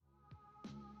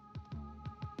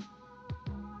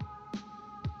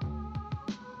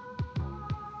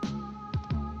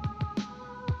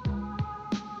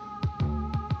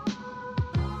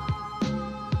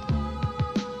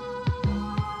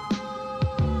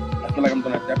I feel like I'm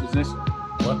doing a deposition.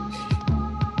 What?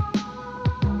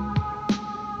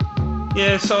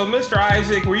 Yeah, so Mr.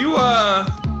 Isaac, were you on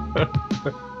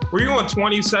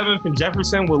 27th and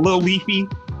Jefferson with Lil Leafy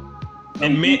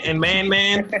and Man?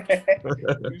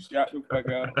 You shot the fuck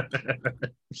out.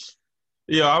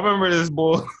 Yo, I remember this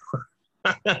boy.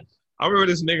 I remember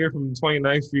this nigga from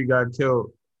 29th Street got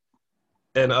killed.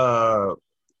 And that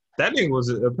nigga was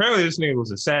apparently this nigga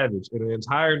was a savage, and the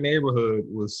entire neighborhood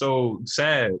was so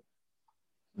sad.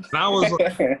 And I was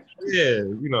like, yeah,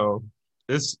 you know,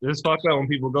 it's fucked up when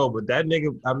people go, but that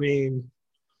nigga, I mean,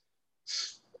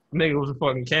 nigga was a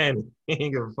fucking cannon. He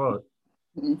ain't give a fuck.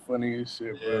 Funny as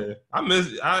shit, bro.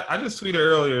 Yeah. I just tweeted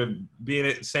earlier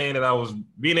saying that I was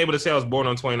being able to say I was born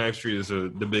on 29th Street is the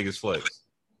biggest flex.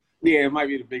 Yeah, it might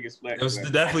be the biggest flex. It was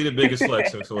definitely the biggest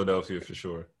flex in Philadelphia for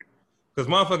sure.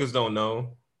 Because motherfuckers don't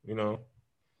know, you know.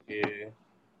 Yeah. You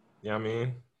know what I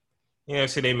mean? You never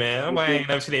see they man. Nobody ain't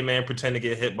never see they man pretend to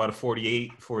get hit by the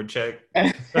 48 for a check. I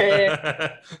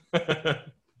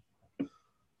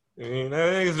mean,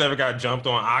 that niggas never got jumped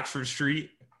on Oxford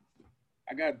Street.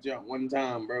 I got jumped one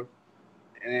time, bro.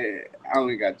 And I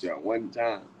only got jumped one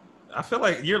time. I feel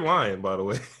like you're lying, by the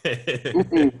way.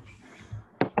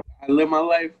 I live my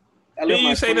life. Didn't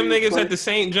you say them niggas at the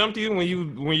Saint jumped you when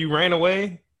you ran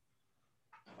away?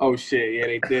 Oh shit, yeah,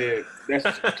 they did.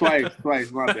 That's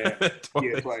twice, my bad.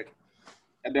 Yeah, twice.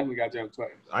 I definitely got jumped twice.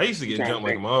 I used to get jumped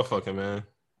like a motherfucker, man.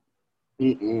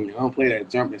 I don't play that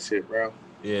jumping shit, bro.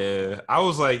 Yeah, I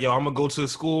was like, yo, I'm gonna go to the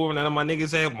school and none of my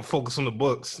niggas at. I'm gonna focus on the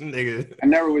books, nigga. I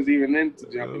never was even into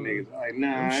jumping niggas. Like,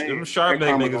 nah, them sharp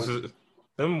neck niggas,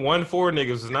 them 1-4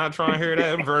 niggas is not trying to hear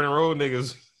that. Them Vernon Road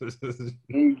niggas.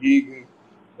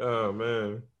 Oh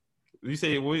man, you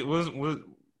say what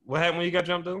happened when you got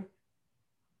jumped though?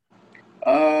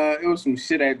 It was some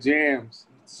shit at Jams.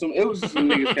 It was some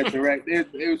niggas catching wreck. They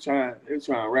was trying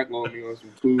to wreck on me on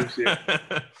some cool shit.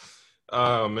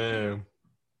 Oh man,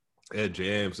 at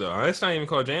Jams. It's not even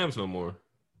called Jams no more.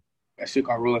 That shit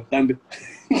called Rolling Thunder.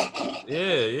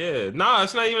 Yeah. Nah,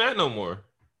 it's not even that no more.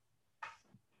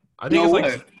 I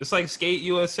think it's like Skate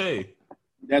USA.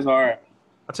 That's hard.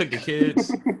 I took the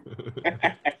kids.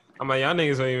 I'm like, y'all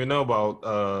niggas don't even know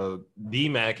about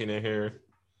D-Mac in here.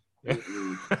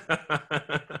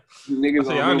 Niggas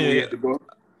so y'all need to go.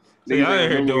 So y'all in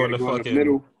here doing the fucking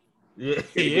middle. Yeah.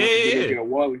 Get a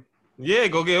Wally. Yeah,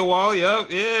 go get a Wally.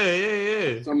 Yup.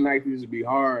 Yeah. Some nights used to be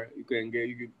hard. You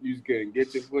just couldn't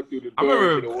get your foot through the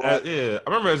door. I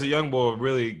remember as a young boy,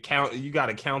 really you got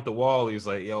to count the Wallies.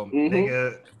 Like, yo,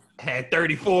 nigga had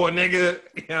 34, nigga.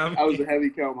 You know what I mean? I was a heavy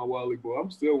count my Wally boy.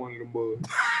 I'm still one of them boys.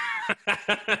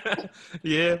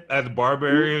 Yeah, at the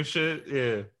Barbarian and shit.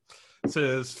 Yeah.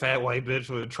 Says fat white bitch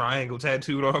with a triangle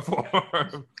tattooed on her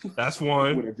forearm. That's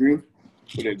one. With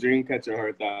a dream catcher on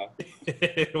her thigh.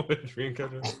 With a dream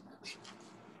catcher.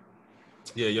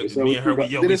 Yeah, me and her,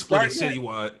 we split it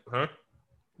citywide. Huh?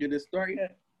 Did it start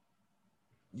yet?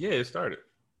 Yeah, it started.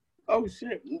 Oh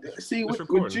shit! See, with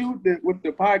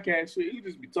the podcast shit, you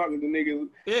just be talking to niggas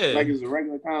like it's a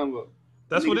regular convo.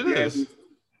 That's what it is.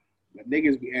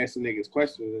 Niggas be asking niggas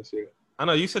questions and shit. I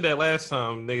know you said that last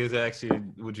time. Niggas asked you,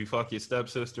 "Would you fuck your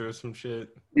stepsister or some shit?"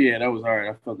 Yeah, that was hard.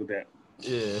 I fuck with that.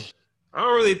 Yeah, I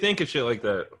don't really think of shit like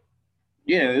that.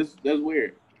 Yeah, that's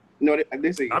weird. You know,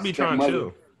 they say I be trying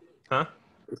to, huh?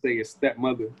 They say your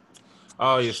stepmother.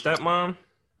 Oh, your stepmom?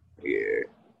 Yeah.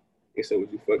 They said,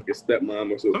 "Would you fuck your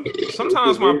stepmom or something?"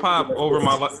 Sometimes my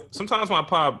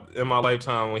pop in my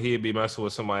lifetime when he'd be messing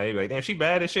with somebody, he'd be like, "Damn, she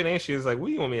bad as shit, ain't she?" It's like, "What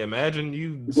do you want me to imagine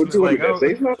you?" What you like, want me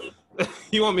to say something?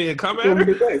 You want me to come at her?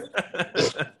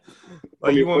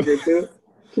 Like you want me?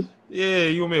 Yeah,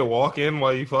 you want me to walk in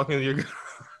while you fucking your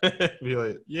be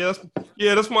like, yeah,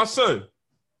 that's my son.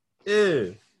 Yeah.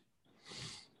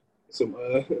 Some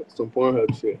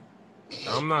Pornhub shit.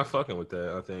 I'm not fucking with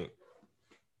that, I think.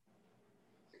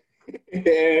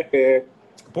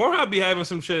 Pornhub be having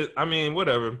some shit. I mean,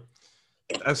 whatever.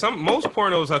 Most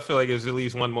pornos, I feel like there's at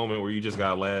least one moment where you just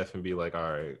gotta laugh and be like,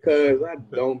 all right. Cause I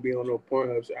don't be on no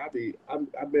Pornhub shit.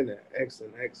 I've been an X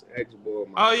and X boy.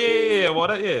 Oh yeah. Well,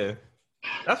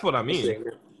 that's what I mean.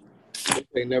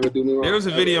 They never do me wrong. There was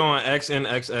a video on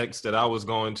XNXX that I was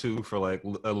going to for like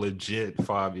a legit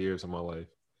 5 years of my life.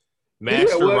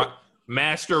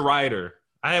 Master Writer.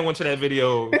 I went to that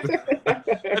video.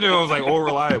 That video was like all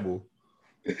reliable.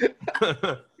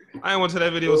 I went to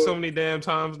that video so many damn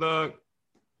times, dog.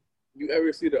 You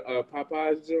ever see the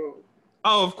Popeyes joke?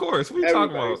 Oh, of course. What are you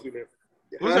talking about?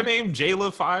 What's her name?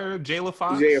 Jayla Fire? Jayla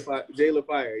Fox? Jayla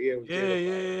Fire, yeah.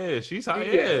 Yeah. She's hot.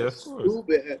 Yeah, of course.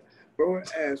 Stupid. Bro, her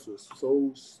ass was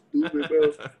so stupid,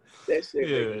 bro. That shit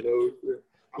made no sense.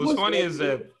 What's funny is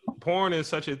that porn is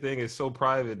such a thing. It's so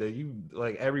private that you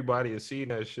like everybody is seeing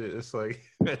that shit. It's like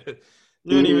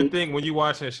you don't even think when you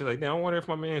watching that shit. Like, damn, I wonder if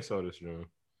my man saw this joint.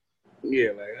 Yeah,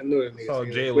 like I know that nigga saw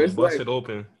Jalen busted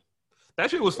open. That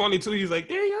shit was funny too. He's like,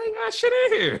 "Yeah, y'all ain't got shit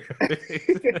in here."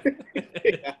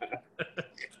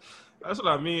 That's what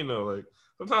I mean though. Like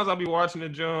sometimes I'll be watching the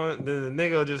joint, then the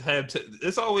nigga just have.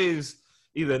 It's always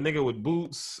either a nigga with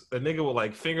boots, a nigga with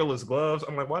like fingerless gloves.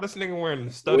 I'm like, why this nigga wearing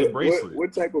a studded bracelet?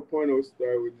 What type of porno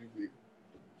star would you be?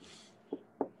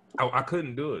 I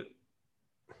couldn't do it.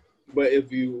 But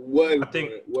if you was,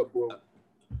 what boy?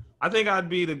 I think I'd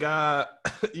be the guy.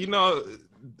 You know,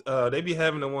 they be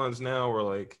having the ones now where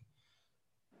like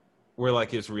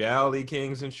it's reality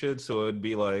kings and shit. So it'd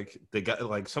be like the guy,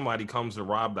 like somebody comes to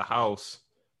rob the house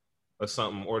or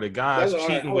something, or the guy's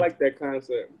cheating. I like that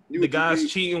concept. The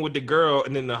guy's cheating with the girl,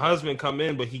 and then the husband come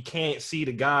in, but he can't see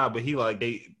the guy, but he's right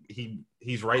there.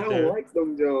 I don't like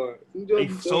them John.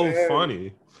 It's so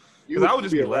funny. Because I would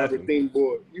just be laughing.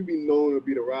 You be known to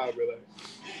be the robber, like.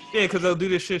 Yeah, because they'll do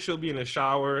this shit. She'll be in the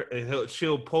shower and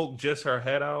she'll poke just her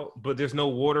head out, but there's no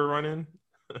water running.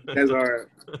 That's all right.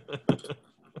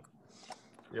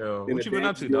 Yo, what you been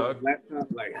up to, dog? Laptop,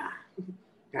 like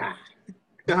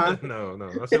No.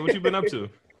 I said, what you been up to?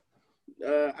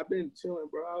 I've been chilling,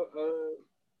 bro.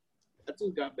 I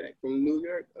just got back from New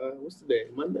York. What's the day?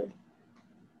 Monday.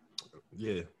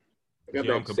 Yeah. I got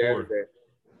back Saturday.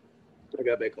 I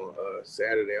got back on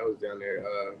Saturday. I was down there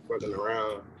fucking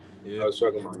around. Yeah. I was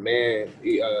talking to my man.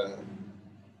 They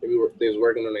was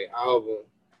working on their album.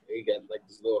 He got like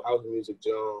this little house music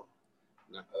joint.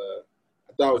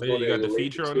 I thought I was going you got the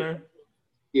feature on there?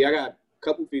 Yeah, I got a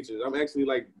couple features. I'm actually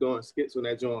like doing skits on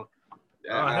that joint.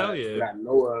 Hell yeah! I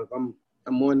know of. I'm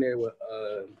on there with.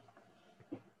 I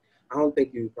don't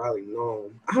think you probably know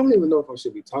him. I don't even know if I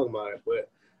should be talking about it, but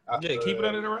keep it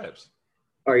under the wraps.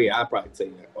 Oh yeah, I'll probably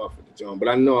take that off of the joint. But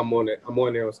I know I'm on there. I'm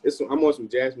on some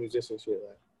jazz musician shit.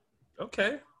 Like.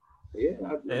 Okay. Yeah.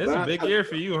 It's a big year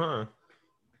for you, huh?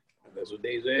 That's what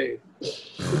they say.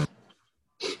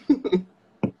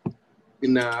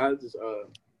 I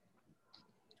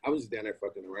was just down there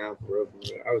fucking around for real.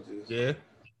 I was just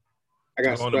I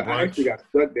got stuck. I actually got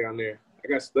stuck down there.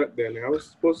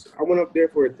 I went up there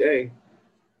for a day.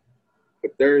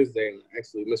 But Thursday, I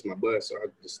actually missed my bus, so I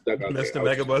just stuck out there. Missed the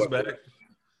mega bus back?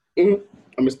 Mm-hmm.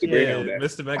 I missed the Greyhound back.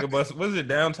 Missed the mega bus. What is it,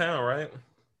 downtown, right?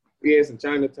 Yeah, it's in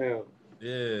Chinatown.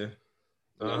 Yeah.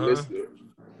 I missed it.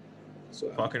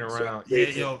 So, fucking around.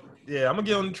 Yeah, I'm going to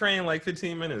get on the train like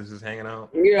 15 minutes just hanging out.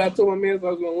 Yeah, I told my man I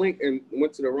was going to link and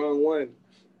went to the wrong one.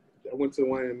 I went to the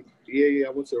one. Yeah,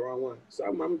 I went to the wrong one. So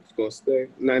I'm just going to stay.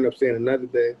 And I ended up staying another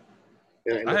day.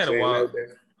 I had a while.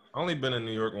 I only been in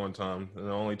New York one time. And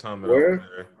the only time that I was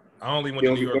there. I only went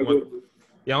to New York one.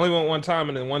 Yeah, I only went one time.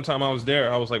 And then one time I was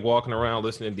there, I was like walking around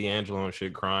listening to D'Angelo and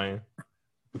shit crying.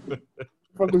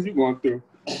 What was you going through?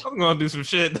 I'm going to do some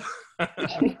shit.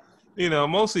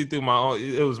 Mostly through my own.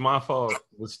 It was my fault,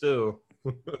 but still.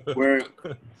 Where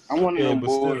I'm one of them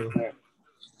boys that.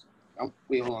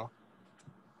 Wait, hold on.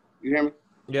 You hear me?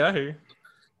 Yeah, I hear you.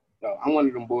 So I'm one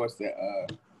of them boys that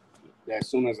as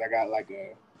soon as I got like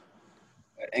an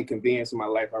inconvenience in my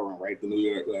life, I run right to New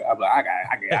York. Like, I'm like,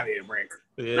 I get out here, break.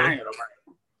 Yeah.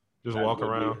 Just walk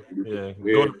around. Yeah.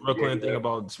 Go to Brooklyn, think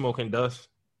about smoking dust.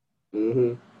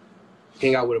 Mm-hmm.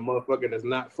 Hang out with a motherfucker that's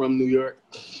not from New York.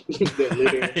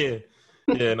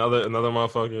 Yeah, another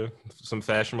motherfucker, some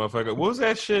fashion motherfucker. What was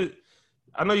that shit?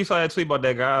 I know you saw that tweet about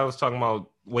that guy I was talking about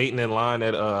waiting in line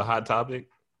at Hot Topic.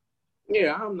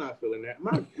 Yeah, I'm not feeling that.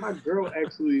 My girl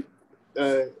actually,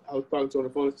 I was talking to her on the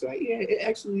phone. She's like, yeah, it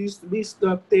actually used to be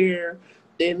stuff there.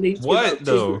 Then they what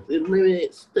though?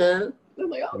 Limited stuff. I'm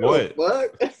like, oh, what?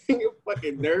 Fuck? You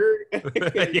fucking nerd.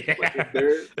 Yeah, fucking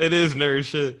nerd. It is nerd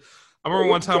shit. I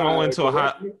remember one time I went to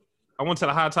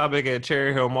the Hot Topic at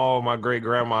Cherry Hill Mall with my great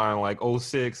grandma in like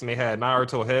 2006, and they had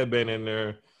Naruto headband in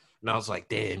there, and I was like,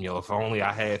 damn, yo, if only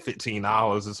I had $15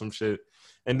 or some shit.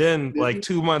 And then like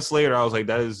 2 months later, I was like,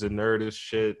 that is the nerdest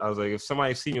shit. I was like, if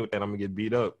somebody see me with that, I'm gonna get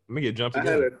beat up. I'm gonna get jumped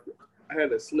again. I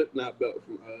had a Slipknot belt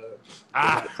from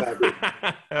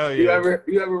Hell yeah.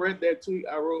 You ever read that tweet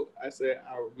I wrote? I said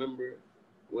I remember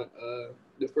when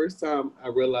the first time I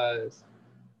realized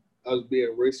I was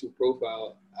being racial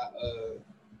profiled.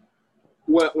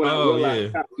 When I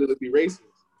realized I was going to be racist,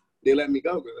 they let me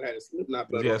go because I had a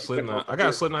Slipknot belt. Yeah, Slipknot. I got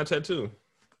a Slipknot tattoo.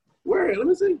 Where? Let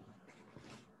me see.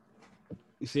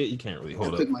 You see it? You can't really hold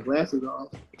up. I took my glasses off.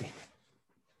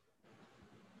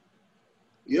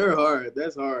 You're hard.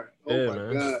 That's hard. Oh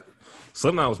my God.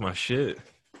 Slipknot was my shit.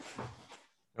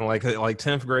 And like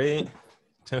 10th grade,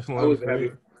 10th and 11th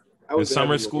grade. I was in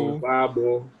summer school.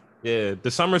 Bible. Yeah, the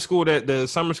summer school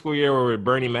year where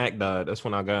Bernie Mac died. That's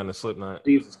when I got into Slipknot.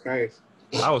 Jesus Christ.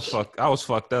 I was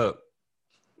fucked up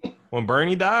when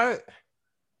Bernie died.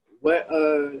 What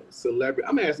celebrity?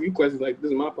 I'm asking you questions like this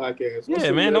is my podcast.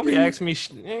 Yeah, man, don't be asking me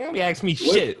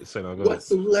shit. So no, what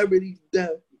celebrity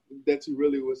that you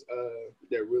really was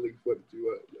that really fucked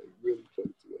you up? Like, really fucked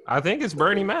you up? I think it's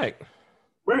Bernie Mac.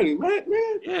 Bernie Mac,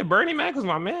 man. Yeah, Bernie Mac was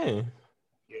my man.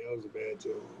 Yeah, that was a bad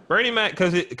joke. Bernie Mac,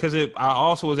 because I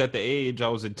also was at the age I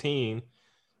was a teen,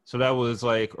 so that was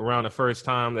like around the first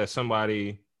time that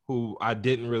somebody who I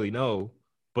didn't really know,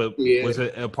 but was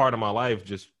a part of my life,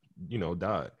 just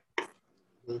died.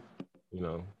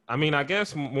 I mean, I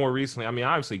guess more recently. I mean,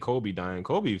 obviously Kobe dying.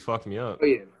 Kobe fucked me up. Oh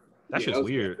yeah, that's just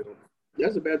weird.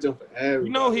 That's a bad jump for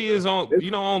everybody. He is on.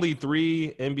 Only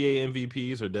 3 NBA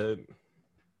MVPs are dead.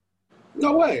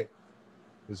 No way.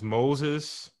 It's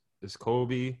Moses, it's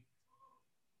Kobe,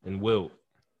 and Wilt.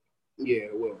 Yeah,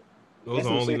 Wilt. Those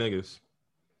are only niggas.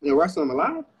 The rest of them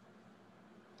alive?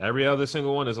 Every other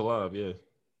single one is alive. Yeah.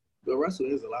 The rest of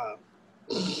them is alive.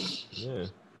 Yeah.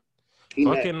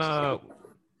 Fucking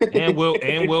and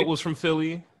Wilt was from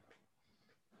Philly.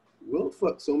 Wilt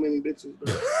fucked so many bitches,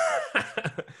 bro.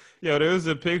 Yo, there was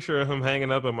a picture of him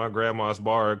hanging up at my grandma's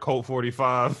bar, Colt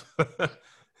 45.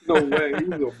 No way, he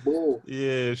was a bull.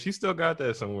 Yeah, she still got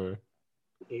that somewhere.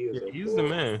 He's the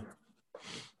man.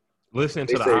 Listening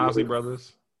to the Ozzy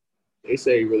brothers. They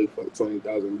say he really fucked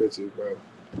 20,000 bitches, bro.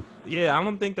 Yeah, I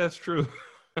don't think that's true.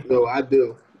 No, I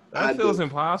do. That feels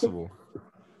impossible.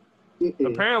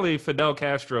 Apparently, Fidel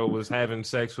Castro was having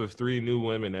sex with 3 new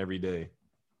women every day.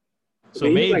 So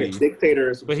maybe he's like a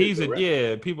dictator, but he's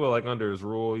people are like under his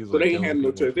rule. He's so like, they ain't had no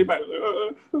choice. They probably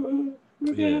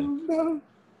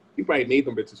he probably made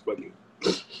them bitches fucking.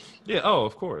 Yeah. Oh,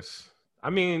 of course. I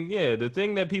mean, yeah. The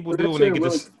thing that people do when they get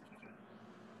this,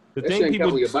 the thing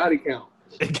people your body count.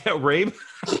 They get raped.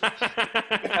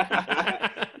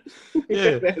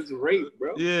 Yeah, that's rape,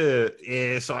 bro. Yeah.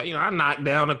 So I knocked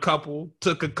down a couple,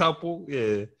 took a couple.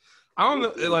 Yeah. I don't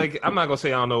know. Like, I'm not gonna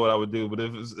say I don't know what I would do, but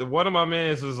if one of my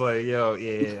mans was like, "Yo,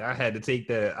 yeah, I had to take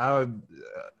that," I'm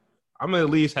gonna at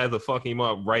least have to fuck him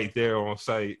up right there on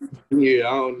site. Yeah,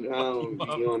 I don't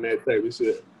be on that type of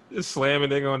shit. Just slam a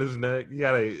nigga on his neck. You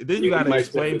gotta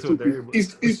explain to everybody.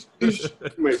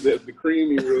 Might have the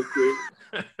creamy real quick.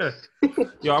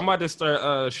 Yo, I'm about to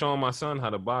start showing my son how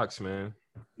to box, man.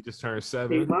 He just turned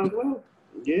 7. He might as well.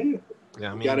 Yeah.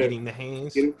 Yeah, I mean, getting the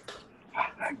hands.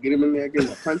 Get him in there, get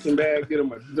him a punching bag, get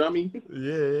him a dummy.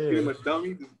 Yeah. Get him a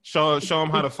dummy. Show him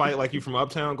how to fight like you from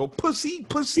Uptown. Go pussy.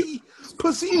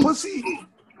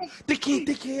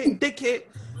 Dickhead.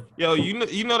 Yo,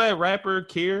 you know that rapper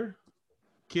Kier?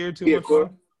 Kier too much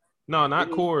fun? No, not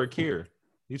Core, Kier.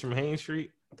 He's from Haines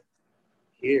Street.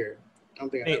 Kier. I don't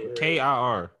think I ever heard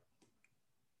K-I-R.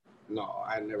 No,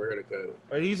 I never heard of Cuz.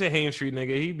 He's a Haines Street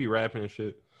nigga. He be rapping and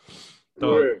shit.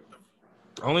 So,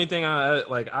 only thing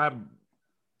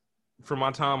from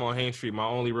my time on Haines Street, my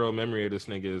only real memory of this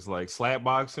nigga is like slap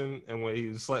boxing, and when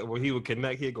he would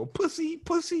connect, he'd go pussy.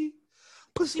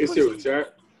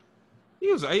 He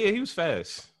was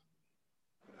fast.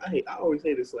 I always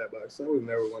hated slap boxing. I was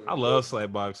never one. I love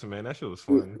slap boxing, man. That shit was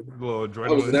fun. A little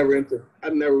adrenaline. I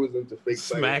never was into fake.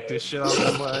 Smack the shit out of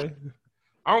somebody.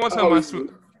 I don't want to tell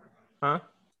huh?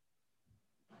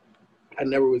 I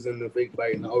never was into fake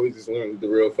fighting. I always just learned the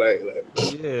real fight. Like.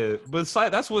 Yeah, but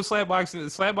that's what slap boxing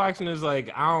is. Slap boxing is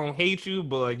like, I don't hate you,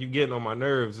 but like you getting on my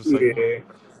nerves. It's like,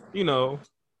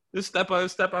 just step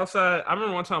outside. I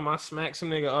remember one time I smacked some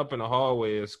nigga up in the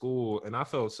hallway at school, and I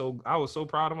was so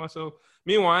proud of myself.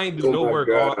 Meanwhile, I ain't do no work.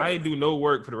 I ain't do no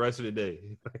work for the rest of the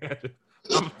day.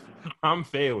 I'm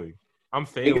failing.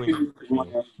 Eighth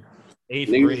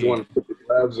grade. Niggas want to put the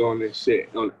gloves on this shit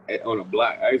on a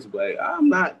block. I used to be like, I'm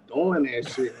not doing that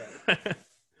shit. That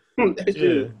shit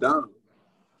is dumb.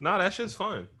 No, that shit's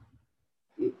fun.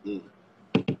 I'd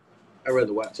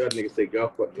rather watch y'all niggas take y'all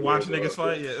fucking. Watch niggas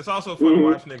fight. Yeah, it's also fun to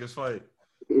watch niggas fight.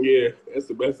 Yeah, that's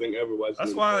the best thing ever.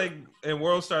 That's why, like, in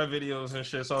World Star videos and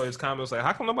shit, it's always comments like,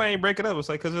 "How come nobody ain't break it up?" It's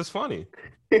like, because it's funny.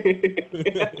 He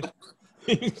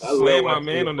slammed my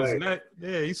man on his neck.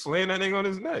 Yeah, he slammed that nigga on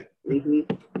his neck.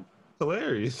 Mm-hmm.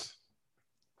 Hilarious.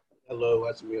 I love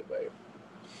watching me fight.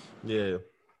 Yeah.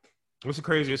 What's the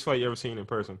craziest fight you ever seen in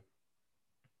person?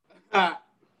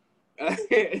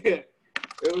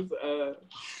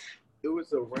 It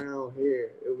was around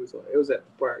here. It was at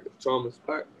the park, the Chalmers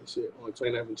Park and shit on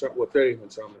 29th and 30th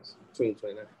and Chalmers, between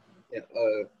 29th. And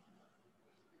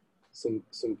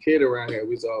some kid around here,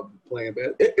 we was all playing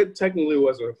bad. It technically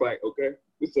wasn't a fight, okay?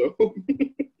 So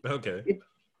okay.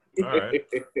 All right.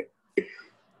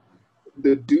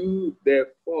 The dude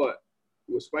that fought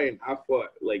was fighting, I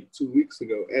fought like 2 weeks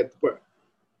ago at the park.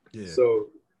 Yeah. So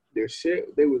their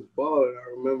shit, they was balling, I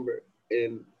remember.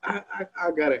 And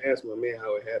I gotta ask my man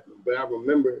how it happened. But I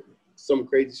remember some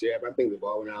crazy shit happened. I think the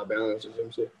ball went out of balance or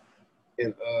some shit.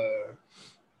 And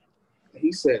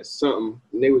he said something,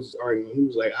 and they was just arguing. He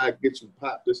was like, "I get you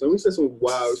popped" or something. He said some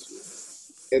wild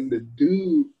shit. And the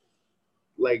dude,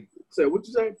 like, said, "What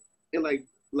you say?" And like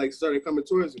started coming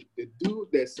towards him. The dude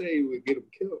that said he would get him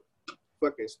killed,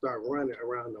 fucking start running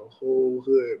around the whole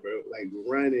hood, bro. Like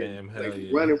running, Damn,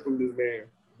 running from this man,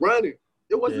 running.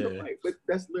 It wasn't a fight, but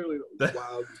that's literally the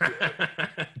wild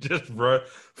shit. Just run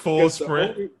full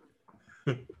sprint.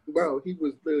 Bro, he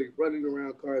was literally running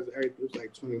around cars and everything. It was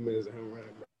like 20 minutes of him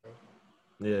running, bro.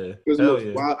 Yeah. It was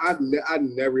wild. I'd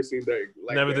never seen that.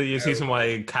 Like never did you see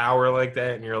somebody cower like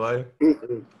that in your life?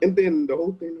 Mm-mm. And then the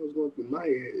whole thing that was going through my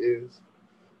head is,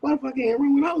 why the fuck can't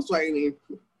run when I was fighting him?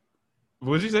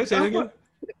 What'd you say? Say it again?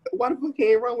 Why the fuck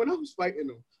can't run when I was fighting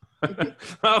him? Because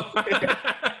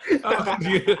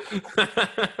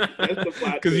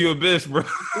you a bitch, bro.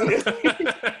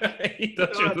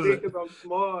 Because I'm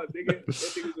small,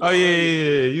 nigga. Oh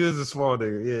yeah. You was a small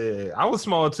nigga. Yeah, I was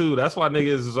small too. That's why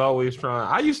niggas is always trying.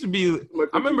 I used to be.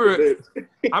 I remember in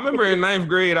 9th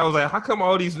grade, I was like, how come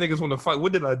all these niggas want to fight?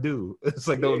 What did I do? It's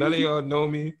like, no, none of y'all know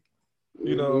me.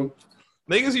 You know,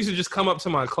 niggas used to just come up to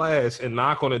my class and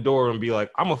knock on the door and be like,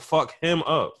 I'm gonna fuck him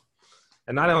up.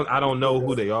 And I don't know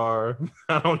who they are.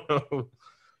 I don't know.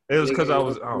 It was because I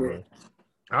was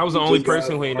the only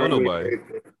person who ain't know nobody.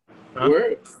 Huh?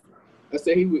 Word? I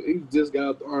said he just got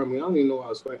out the army. I don't even know I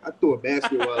was fighting. I threw a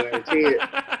basketball at his head.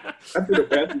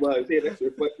 That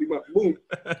shit fucked him up. Boom.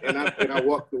 And I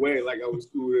walked away like I was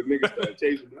cool. The nigga started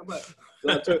chasing me. I'm like,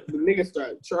 the nigga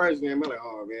started charging him. I'm like,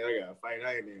 oh man, I gotta fight.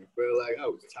 I ain't even feel like I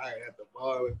was tired after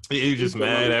balling. You just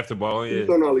mad after balling. He's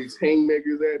throwing all these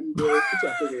haymakers at me, boy.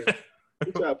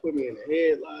 He tried to put me in a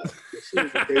headlock.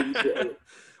 Shit was crazy shit.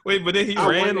 Wait, but then he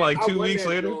ran like 2 weeks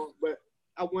later. But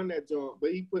I won that joint.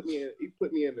 But he put me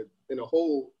in a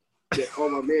hole that all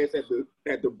my mans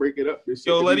had to break it up. This shit.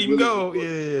 Yo, let him go.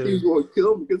 Yeah. He was going to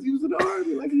kill me because he was in the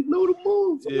army. Like he knew the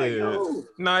moves. I'm like, yo.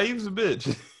 Nah, he was a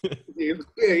bitch. He's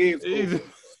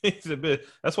a bitch.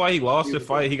 That's why he lost the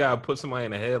fight. He got to put somebody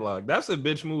in a headlock. That's a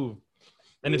bitch move.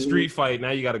 In a street fight, now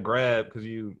you got to grab because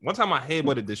one time I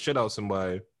headbutted the shit out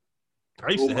somebody.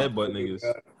 I used to headbutt niggas.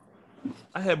 God.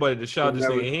 I headbutted the shot. This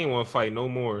nigga, he ain't want to fight no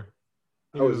more.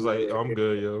 He was like, oh, I'm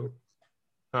good, yo.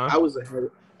 Huh? I was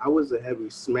a heavy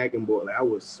smacking boy. Like I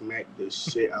would smack the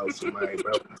shit out of somebody,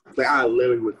 bro. Like I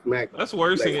literally would smack. That's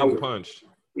worse than getting punched.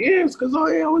 Yeah, it's because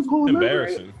I always going to remember.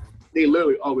 Embarrassing. They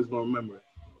literally always gonna remember.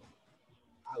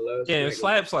 I love. Yeah, and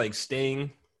slaps like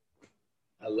sting.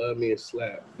 I love me a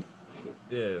slap.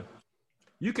 Yeah.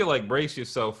 You could like brace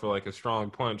yourself for like a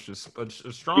strong punch, a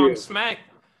strong smack,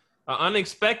 an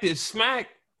unexpected smack,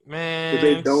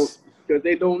 man. Because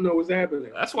they don't know what's happening.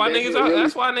 That's why niggas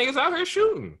out here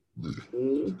shooting.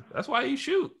 Mm-hmm. That's why you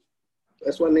shoot.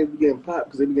 That's why niggas be getting popped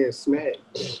because they be getting smacked.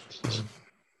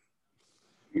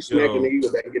 You smack a nigga, you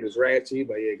go back and get his ratchet,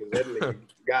 but yeah, because that nigga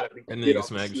gotta be. That nigga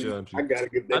smack shit. I gotta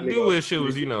get that. I do wish it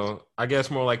was, I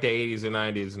guess more like the 80s and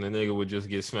 90s, and the nigga would just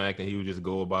get smacked and he would just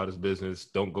go about his business.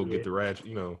 Don't go get the ratchet,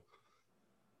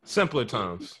 Simpler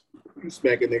times. You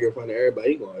smack a nigga in front of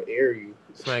everybody, he gonna air you.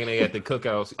 Smacking nigga at the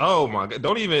cookouts. Oh my god!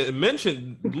 Don't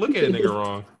even look at a nigga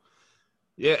wrong.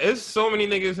 Yeah, it's so many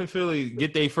niggas in Philly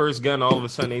get their first gun. All of a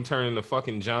sudden, they turn into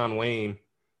fucking John Wayne.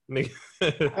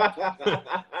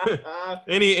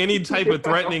 any type of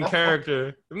threatening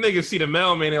character. Them niggas see the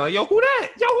mailman, they're like, yo, who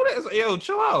that? It's like, yo,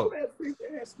 chill out.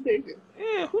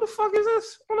 Yeah, who the fuck is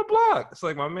this on the block? It's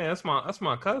like, my man, that's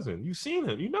my cousin. You seen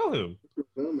him. You know him.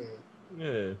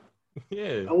 Yeah.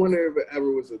 Yeah. I wonder if it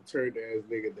ever was a turned ass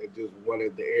nigga that just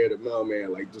wanted to air the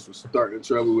mailman, like just was starting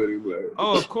trouble with him. Like.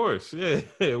 Oh, of course. Yeah.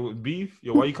 With beef.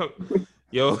 Yo, why you come?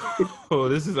 Yo,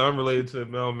 this is unrelated to the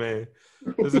mailman.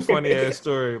 This is a funny ass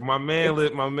story. My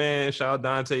man, shout out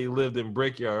Dante, he lived in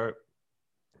Brickyard.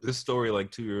 This story like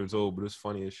 2 years old, but it's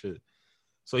funny as shit.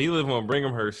 So he lived on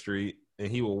Bringhamhurst Street, and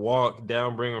he would walk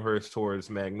down Bringhamhurst towards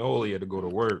Magnolia to go to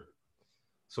work.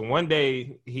 So one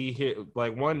day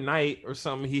one night or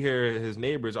something, he heard his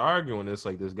neighbors arguing. It's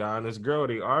like this guy and this girl,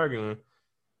 they arguing,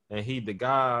 and the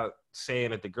guy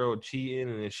saying that the girl cheating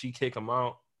and then she kick him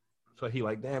out. So he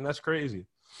like, damn, that's crazy.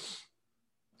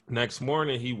 Next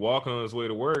morning, he walking on his way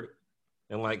to work,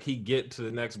 and like he get to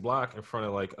the next block in front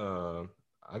of like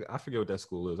I forget what that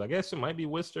school is. I guess it might be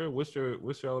Worcester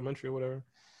Elementary or whatever.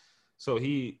 So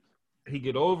he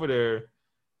get over there,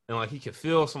 and like he can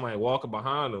feel somebody walking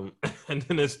behind him, and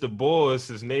then it's the boy, it's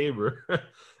his neighbor,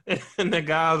 and the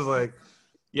guy's like,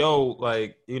 "Yo,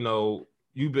 like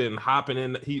you've been hopping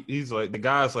in. He's like, the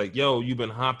guy's like, yo, you've been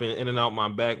hopping in and out my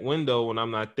back window when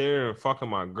I'm not there and fucking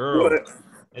my girl. What?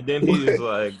 And then he's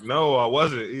like, no, I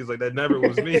wasn't. He's like, that never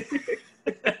was me.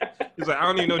 He's like, I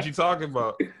don't even know what you're talking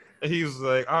about. And he's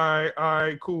like, all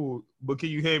right, cool. But can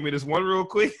you hand me this one real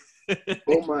quick?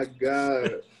 Oh my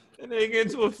God. And they get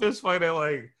into a fist fight at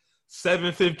like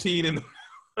 7:15 in the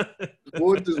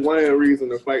What is one reason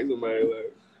to fight somebody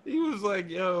like? He was like,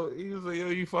 yo,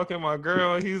 you fucking my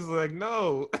girl. He's like,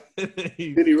 no. Did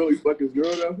he really fuck his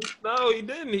girl though? No, he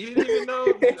didn't. He didn't even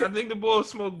know. I think the boy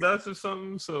smoked dust or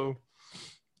something. So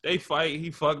they fight. He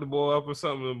fucked the boy up or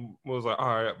something. And was like,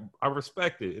 all right, I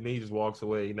respect it. And then he just walks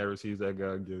away. He never sees that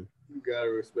guy again. You gotta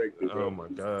respect it, bro. Oh my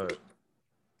God.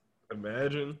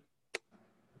 Imagine.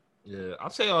 Yeah, I'll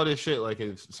say all this shit like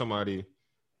if somebody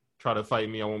try to fight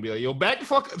me, I won't be like, yo, back the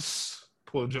fuck up.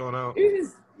 Pull John out.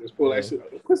 Just pull that shit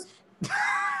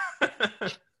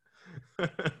out.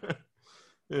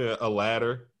 Yeah, a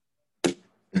ladder.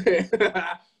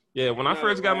 Yeah, when I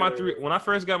first got my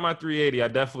 380, I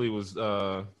definitely was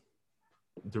the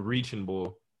reaching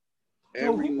bull.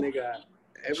 Every nigga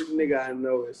I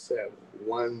know except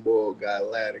one bull got a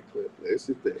ladder clip. It's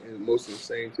just the most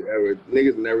insane shit ever.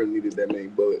 Niggas never needed that many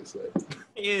bullets. Like,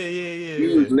 yeah.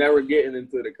 You was never getting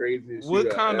into the craziest shit.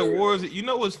 What kind of wars? You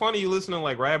know what's funny? You listen to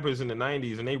like rappers in the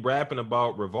 90s and they rapping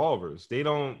about revolvers. They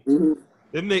don't. Mm-hmm.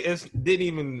 Them niggas didn't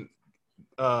even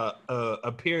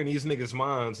appear in these niggas'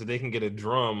 minds that they can get a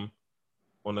drum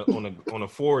on a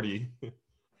 40.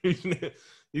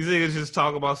 These niggas just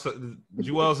talk about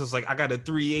Joel's is like, I got a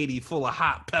 380 full of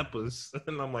hot peppers,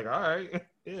 and I'm like, all right,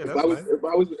 yeah. That's nice.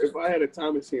 If I had a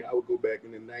time machine, I would go back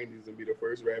in the 90s and be the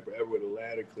first rapper ever with a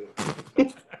ladder clip.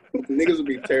 Niggas would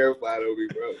be terrified of me,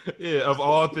 bro. Yeah, of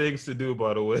all things to do,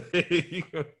 by the way.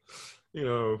 You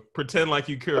know, pretend like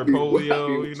you cure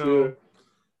polio. You know,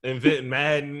 invent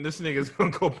Madden. This nigga's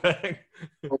gonna go back.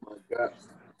 Oh my God.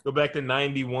 Go back to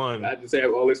 91. I just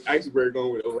have all this iceberg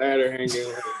on with a ladder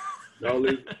hanging.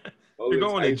 You're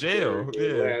going to jail.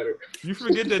 Yeah. You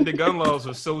forget that the gun laws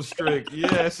are so strict.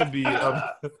 Yeah, it should be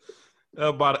up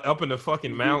in the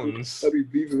fucking mountains. I be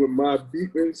beefing with my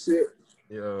beef and shit.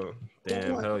 Yo,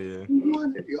 damn, hell yeah.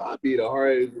 I'd be the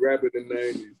hardest rapper in the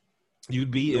 90s.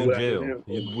 You'd be in jail.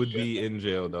 You would be in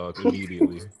jail, dog,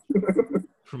 immediately.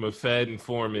 From a Fed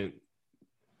informant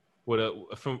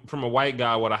from a white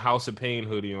guy with a House of Pain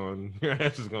hoodie on. Your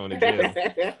ass is going to jail.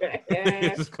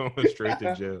 It's just going straight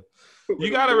to jail. You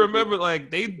gotta remember,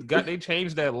 like they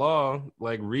changed that law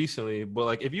like recently, but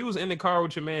like if you was in the car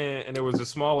with your man and there was a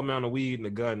small amount of weed and a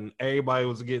gun, everybody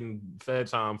was getting Fed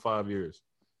time 5 years.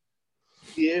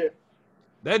 Yeah,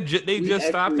 they just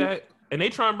stopped that, and they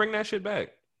try and bring that shit back.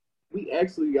 We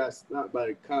actually got stopped by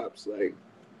the cops like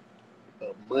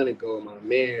a month ago. My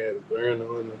man had a burn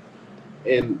on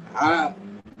him,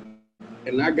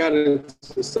 and I got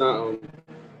into something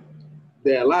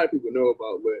that a lot of people know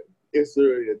about, but it's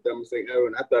really the dumbest thing ever.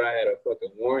 And I thought I had a fucking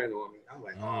warrant on me. I'm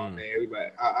like, oh man,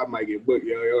 I might get booked.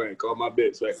 Yo, and call my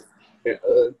bitch. Like, and,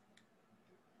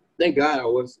 thank God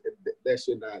that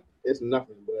shit not. It's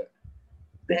nothing. But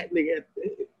that nigga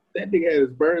had his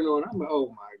burn on. I'm like,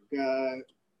 oh my God.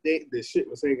 The shit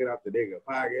was hanging out the nigga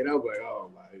pocket. I was like, oh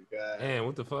my God. Man,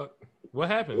 what the fuck? What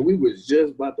happened? And we was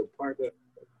just about to park up.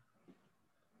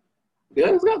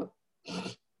 Yeah, let's go.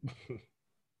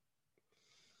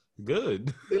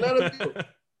 Good. They let us go.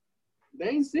 They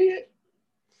ain't see it.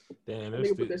 Damn,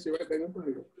 nigga put that shit right back in front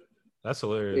of you. That's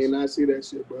hilarious. They did not see that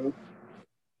shit, bro.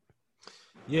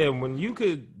 Yeah, when you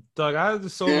could, dog, I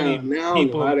had so many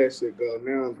people. How that shit go?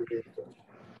 Now I'm thinking.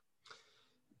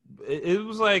 It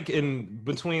was like in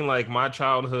between like my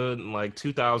childhood and like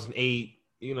 2008,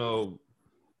 you know,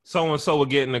 so-and-so would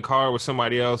get in the car with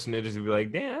somebody else and they'd just be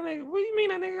like, damn, nigga, what do you mean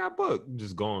that nigga got booked?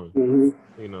 Just gone.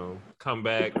 Mm-hmm. You know, come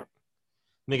back.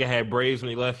 Nigga had braids when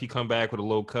he left. He come back with a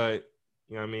low cut.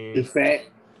 You know what I mean? It's fat.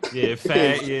 Yeah,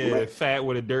 fat. Yeah, fat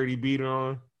with a dirty beater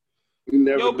on.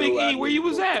 Yo, Big E, where you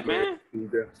was at, man?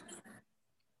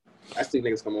 I see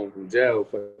niggas come home from jail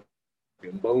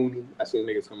fucking bony. I see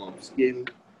niggas come home skinny.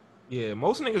 Yeah,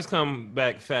 most niggas come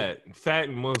back fat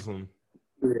and Muslim.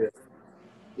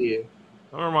 Yeah.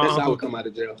 I remember my That's uncle how I would come out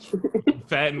of jail.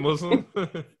 Fat and Muslim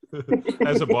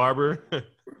as a barber.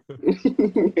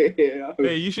 Yeah.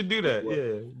 Hey, you should do that.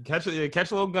 Yeah,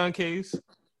 catch a little gun case,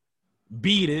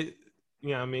 beat it.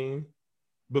 You know what I mean?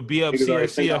 But be up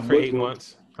CFCF for 8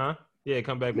 months, huh? Yeah,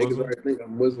 come back Niggas Muslim. already think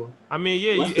I'm Muslim. I mean,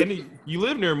 yeah, you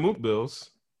live near Moot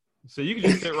Bills, so you can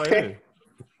just sit right in.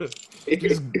 You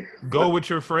just go with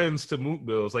your friends to Moot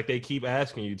Bills like they keep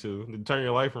asking you to turn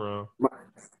your life around.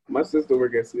 My sister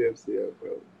work at CFCF,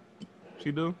 bro.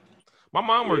 She do? My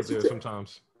mom works there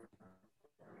sometimes.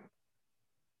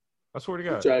 I swear to He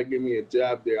God. tried to give me a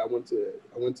job there. I went to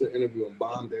an interview and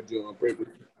bombed that joint on purpose.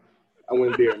 I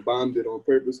went there and bombed it on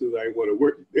purpose because I didn't want to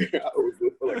work there. I was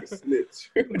looking like a snitch.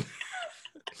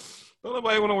 Don't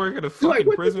nobody want to work at a fucking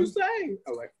what prison. What did you say?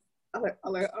 I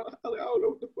don't know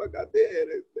what the fuck I did.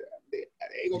 I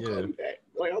ain't gonna call me back.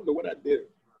 Like, I don't know what I did.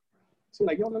 So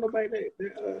like, you don't know nobody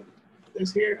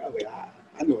that's here? I was like,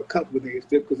 I know a couple of niggas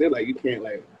because they're like, you can't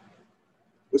like.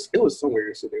 It was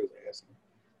somewhere so they was asking.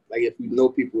 Like, if you know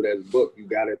people that's booked, you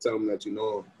gotta tell them that you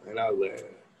know them. And I was like,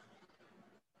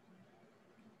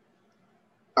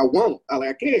 I won't.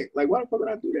 I can't. Like, why the fuck would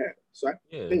I do that? So I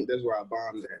think that's where I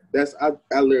bombed at.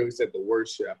 I literally said the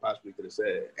worst shit I possibly could have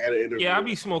said at an interview. Yeah, I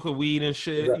be smoking weed and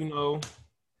shit, you know.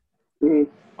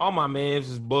 Mm-hmm. All my mans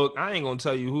is booked. I ain't gonna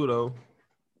tell you who though.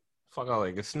 Fuck out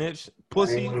like a snitch,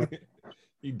 pussy.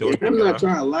 You I'm not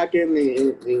trying to lock in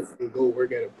and go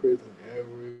work at a prison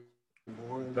every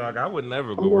morning. Dog, I would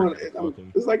never go work.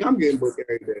 It's like I'm getting booked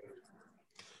every day.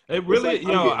 It really,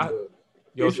 like,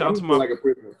 shout out to my like a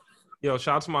prisoner. Shout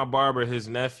out to my barber. His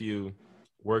nephew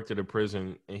worked at a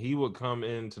prison, and he would come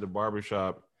into the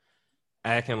barbershop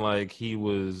acting like he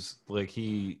was like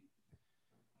he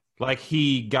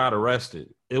got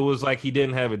arrested. It was like he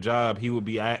didn't have a job. He would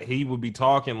be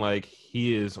talking like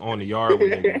he is on the yard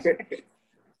with niggas.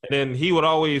 And then he would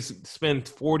always spend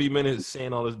 40 minutes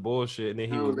saying all this bullshit, and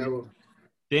then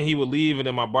he would leave, and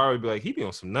then my barber would be like, he be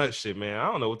on some nut shit, man.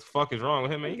 I don't know what the fuck is wrong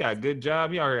with him, man. He got a good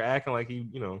job. He out here acting like he,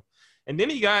 you know. And then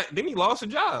he lost a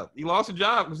job. He lost a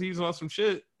job because he was on some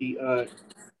shit. And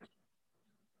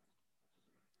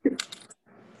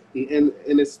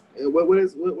it's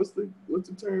what's the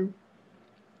term?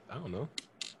 I don't know.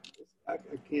 I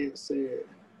can't say it.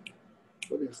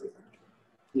 What is it?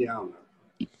 Yeah, I don't know.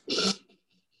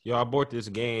 Yo, I bought this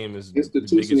game.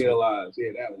 Institutionalized.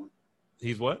 Yeah, that one.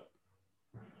 He's what?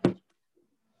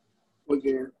 What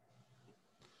game?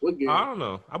 I don't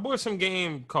know. I bought some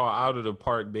game called Out of the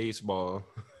Park Baseball.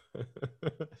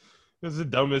 This is the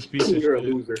dumbest piece of shit. You're a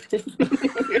loser.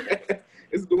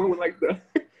 It's the one with like the.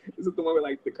 Is it the one with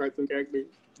like the cartoon characters?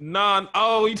 Nah.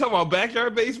 Oh, you talking about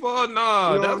Backyard Baseball?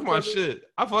 Nah, that's my shit.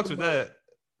 I fucks with that.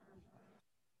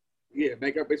 Yeah,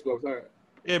 Backyard Baseball. Sorry.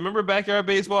 Yeah, remember Backyard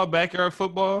Baseball, Backyard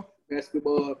Football?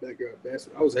 Basketball, Backyard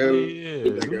Basketball. I was having. Yeah,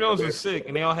 them Jones was sick,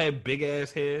 and they all had big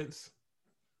ass heads.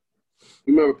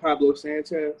 You remember Pablo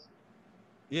Sanchez?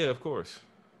 Yeah, of course.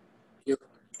 Yep.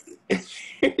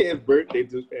 His birthday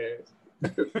just passed.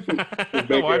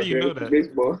 Why do you know that?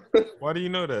 Baseball. Why do you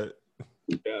know that?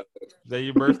 Yeah. Is that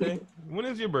your birthday? When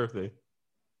is your birthday?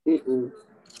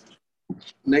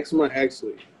 Next month,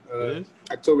 actually.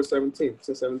 October 17th.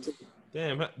 To 17th.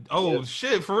 Damn. Oh, yeah.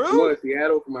 Shit, for real? I'm going to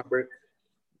Seattle for my birthday.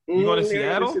 You going to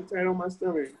Seattle? Sit tight on my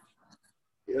stomach.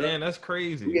 Yep. Man, that's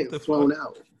crazy. I'm getting flown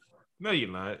out. No,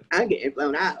 you're not. I'm getting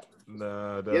flown out.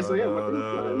 No. Yes, I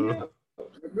am.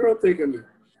 The girl taking me.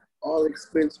 All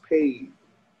expense paid.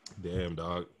 Damn,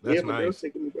 dog. That's nice. Girl's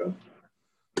taking me, bro.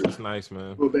 That's nice,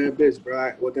 man. I'm a bad bitch,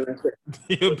 bro. What can I say?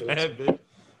 You're a bad bitch.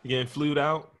 You getting flued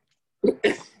out?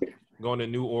 Going to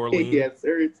New Orleans? Yes,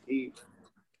 sir.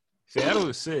 Seattle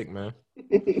is sick, man.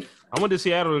 I went to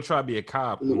Seattle to try to be a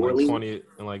cop in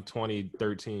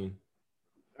 2013.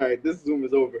 All right, this Zoom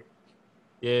is over.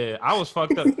 Yeah, I was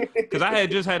fucked up because I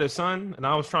had just had a son and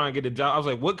I was trying to get a job. I was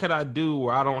like, what could I do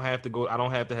where I don't have to go? I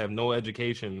don't have to have no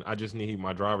education. I just need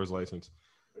my driver's license.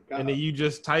 And then you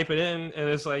just type it in and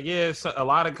it's like, yeah, a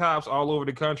lot of cops all over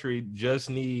the country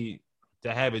just need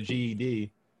to have a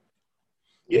GED.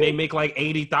 Yeah. And they make like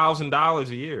 $80,000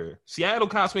 a year. Seattle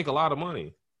cops make a lot of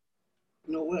money.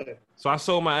 No way. So I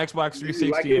sold my Xbox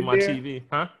 360 and my TV.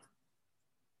 Huh?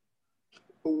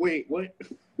 Wait, what?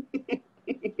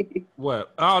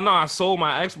 What? Oh, no, I sold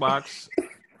my Xbox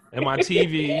and my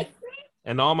TV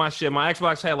and all my shit. My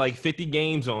Xbox had like 50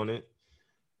 games on it.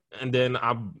 And then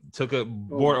I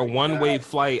bought a one-way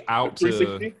flight out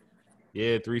 360? To...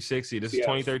 Yeah, 360. This is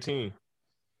 2013.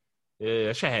 Yeah,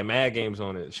 that shit had mad games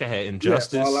on it. Shit had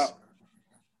Injustice. Fallout.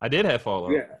 I did have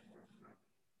Fallout. Yeah.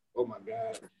 Oh, my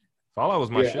God. Fallout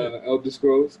was my shit. Elder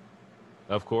Scrolls.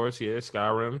 Of course, yeah.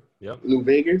 Skyrim. Yep. New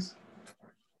Vegas.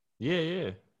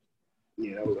 Yeah.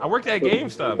 Yeah, I worked at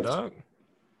GameStop, dog.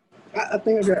 I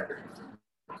think I got.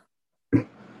 I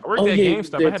worked at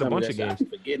GameStop. I had a bunch of games.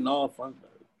 Getting all fun.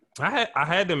 I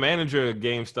had the manager at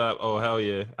GameStop. Oh hell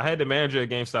yeah! I had the manager at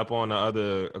GameStop on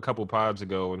a couple pods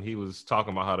ago, and he was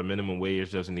talking about how the minimum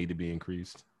wage doesn't need to be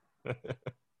increased.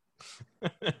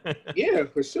 Yeah,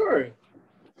 for sure.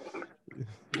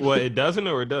 Well, it doesn't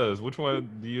or it does? Which one?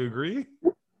 Do you agree?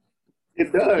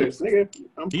 It does.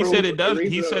 He said it does.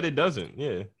 He said it doesn't.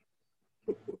 Yeah.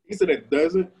 He said it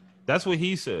doesn't? That's what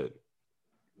he said.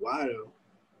 Why though?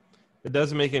 It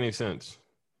doesn't make any sense.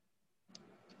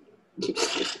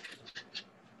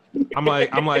 I'm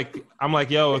like,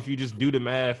 yo, if you just do the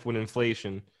math with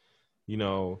inflation, you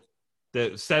know,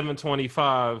 that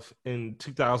 $7.25 in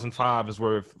 2005 is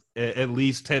worth at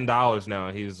least $10 now.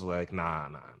 And he's like, nah.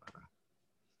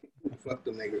 Fuck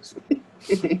the niggas.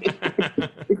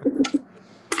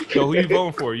 Yo, who you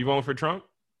voting for? You voting for Trump?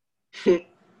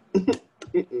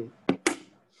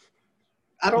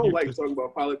 I don't like talking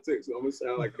about politics. So I'm gonna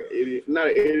sound like an idiot. Not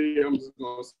an idiot. I'm just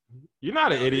gonna. You're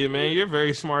not an idiot, man. You're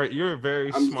very smart. You're a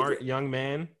very smart young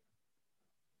man.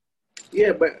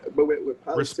 Yeah, but with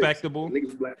politics, respectable.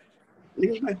 Niggas like,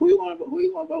 who you want to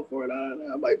vote for?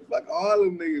 I'm like, fuck all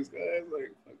them niggas, guys.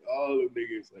 Like, fuck all them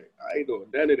niggas. Like, I ain't doing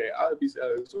none of that. I'll be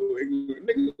so ignorant.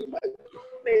 Niggas like,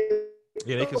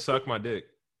 yeah, they can suck my dick.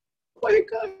 Like,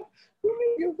 who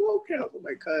nigga vote count? I'm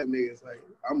like, cut niggas. Like,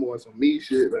 I'm on some me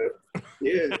shit. Like,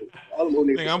 yeah, all them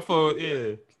niggas. I'm for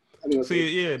yeah.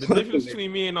 See, yeah, the difference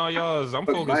between me and all y'all is I'm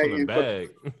focused on the bag.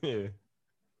 Yeah.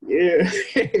 Yeah.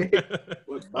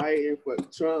 Fuck Biden,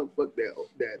 fuck Trump, fuck that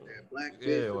black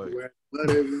bitch. Yeah, like,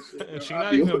 and shit. She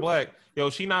not even black. Yo,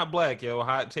 she not black, yo.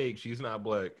 Hot take. She's not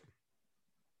black.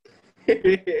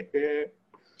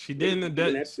 She didn't.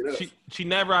 She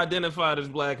never identified as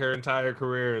black her entire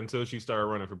career until she started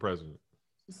running for president.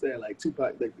 She said like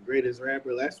Tupac, like the greatest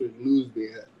rapper. That's where you lose me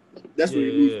at. That's where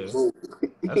you lose me.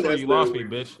 That's where you lost me,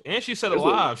 bitch. And she said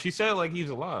alive. She said like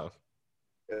he's alive.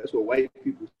 That's what white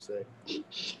people say.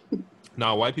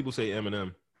 No, white people say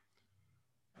Eminem.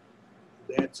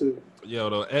 That too. Yo,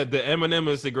 the Eminem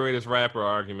is the greatest rapper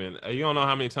argument. You don't know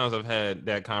how many times I've had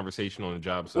that conversation on the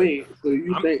job site. Wait, so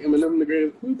you think Eminem the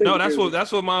greatest? No, that's what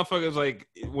motherfuckers like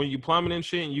when you plumbing and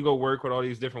shit and you go work with all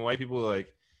these different white people,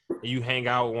 like you hang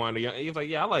out with one. He's like,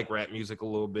 yeah, I like rap music a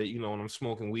little bit, you know, when I'm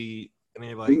smoking weed, and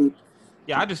they're like,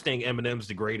 yeah, I just think Eminem's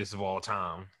the greatest of all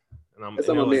time. That's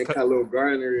how my man Kylo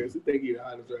Garner is. He think he's the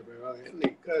hottest rapper. That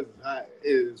nigga cuz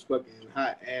is fucking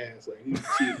hot ass. Like he's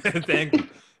cheap. Thank you.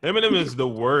 Eminem is the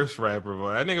worst rapper,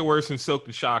 boy. That nigga worse than Silk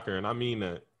the Shocker, and I mean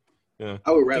that. Yeah.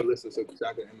 I would rather listen to Silk the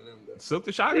Shocker than Eminem though. Silk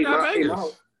the Shocker got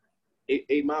bangers.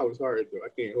 8 Mile was hard though. I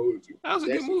can't hold you. That was a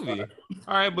good movie. Hard.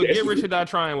 All right, but Get Rich or Die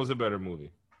Trying was a better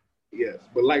movie. Yes,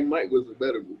 but Like Mike was a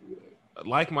better movie.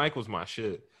 Like Mike was my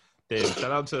shit. Damn,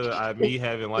 shout out to me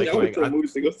having Like Mike. You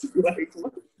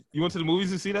went to the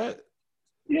movies to see that?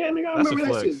 Yeah, nigga, I remember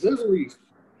that shit vividly.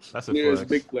 That's a flex. It's a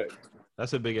big flex.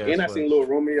 That's a big ass. And I seen Lil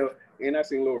Romeo.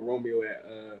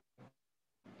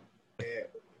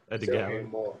 at the gallery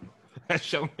mall. At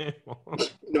Showhand Mall.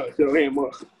 No, Showhand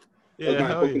Mall. Yeah,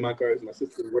 hell yeah. My cars. My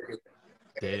sister was working.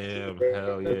 Damn,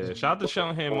 hell yeah! Shout out to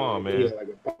Showhand Mall, man. Yeah, like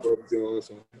a pop-up deal or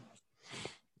something.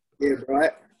 Yeah, bro.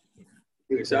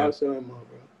 Shout out to Showhand Mall,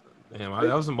 bro. Damn,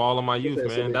 that was a mall of my youth,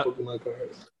 man.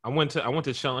 I went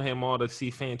to Showhand Mall to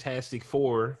see Fantastic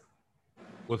Four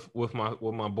with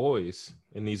my boys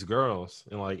and these girls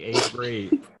in like 8th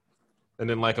grade, and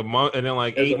then like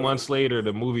 8 months later,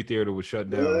 the movie theater was shut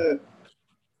down.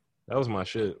 That was my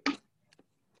shit.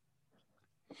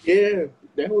 Yeah,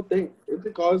 that whole thing. Is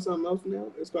it called something else now?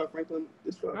 It's called Franklin. I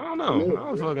don't know.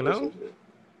 I don't fucking know.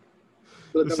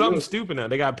 It's something stupid now.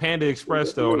 They got Panda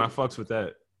Express though, and I fucks with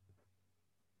that.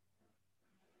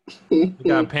 You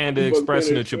got Panda Express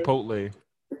and the Chipotle.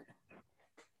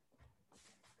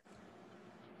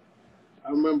 I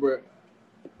remember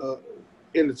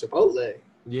in the Chipotle.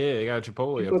 Yeah, you got a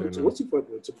Chipotle up there now. What you fuck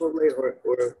with? Chipotle or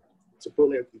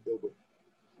Chipotle or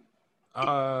Qdoba?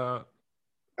 I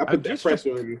put that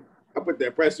pressure on you. I put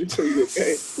that pressure on you,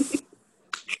 okay?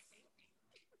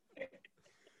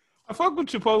 I fuck with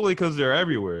Chipotle because they're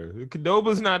everywhere.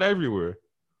 Qdoba's not everywhere.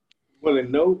 You want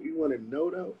to know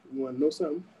though? You want to know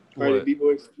something? Cardi B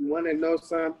voice. You want to know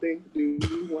something? Do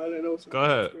you want to know something? Go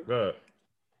ahead.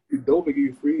 Qdoba give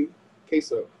you free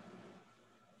queso.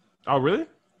 Oh, really?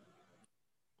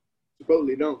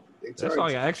 Chipotle don't. That's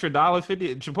like an extra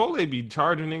 $1.50. Chipotle be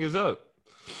charging niggas up.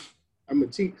 I'm a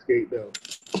cheapskate though.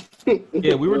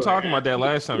 Yeah, we were talking about that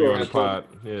last time you were on the pod.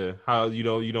 Yeah, how you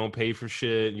don't pay for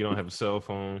shit. You don't have a cell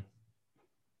phone.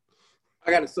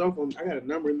 I got a cell phone. I got a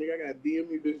number, nigga. I got DM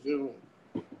me this joint.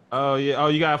 Oh yeah. Oh,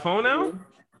 you got a phone now?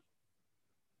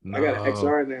 No. I got an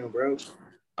XR now, bro.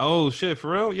 Oh shit,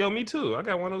 for real? Yo, me too. I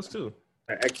got one of those too.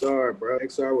 An XR, bro.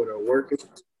 XR with a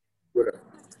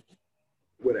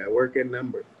working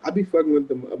number. I be fucking with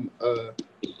them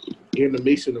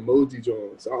animation emoji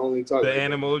joints. So I only talk the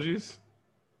animojis.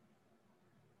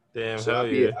 Damn, so hell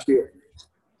yeah.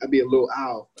 I be a little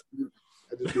owl. I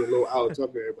just be a little owl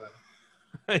talking to everybody.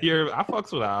 I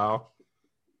fucks with owl.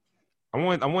 I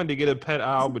wanted to get a pet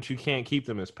owl, but you can't keep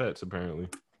them as pets apparently.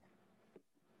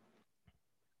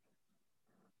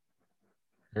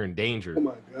 You're in danger. Oh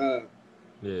my god.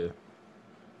 Yeah.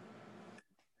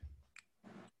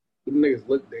 Them niggas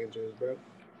look dangerous, bro.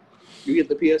 You get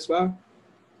the PS5?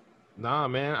 Nah,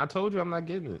 man. I told you I'm not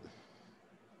getting it.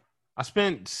 I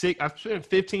spent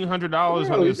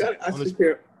 $1,500 on this. Spent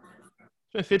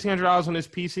 $1,500 on this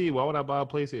PC. Why would I buy a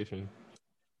PlayStation?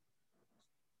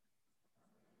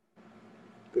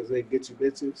 Because they get you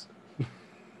bitches.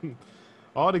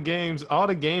 all the games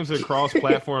are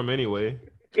cross-platform anyway.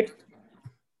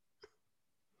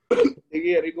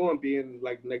 Yeah, they're going to be in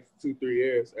like next 2-3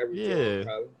 years.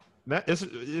 That is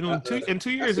in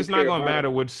 2 years. It's not going to matter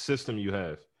which system you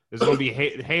have. It's going to be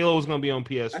Halo is going to be on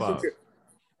PS5.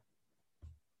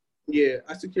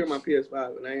 I secured my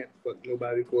PS5 and I ain't fuck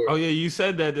nobody for it. Oh yeah, you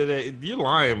said that today. You're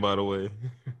lying, by the way.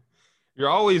 You're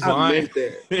always lying.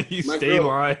 You stay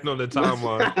lying on the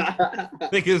timeline. I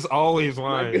think it's always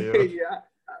lying. Yeah,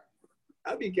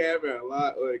 I be capping a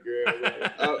lot on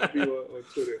Greg. I'll be on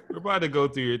Twitter. We're about to go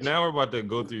through your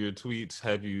tweets.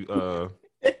 Have you? I'm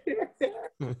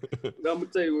gonna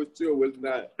tell you what's true, what's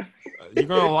not. You're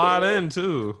gonna lie then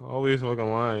too. Always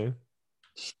fucking lying.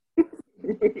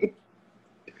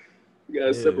 You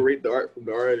gotta separate the art from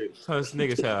the artist. So this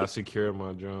nigga said I secured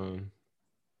my drone.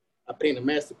 I paint a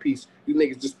masterpiece. You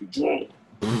niggas just be drunk.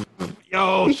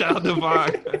 Yo, shout out to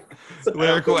Vine.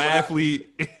 Lyrical athlete.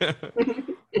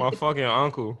 My fucking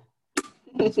uncle.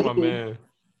 That's my man.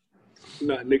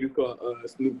 Nah, niggas call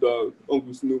Snoop Dogg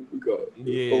Uncle Snoop. We call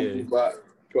Uncle Bob.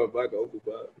 Call Bob Uncle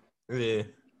Bob. Yeah.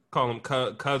 Call him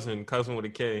cousin with a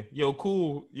K. Yo,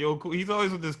 cool. He's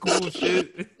always with this cool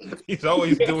shit. He's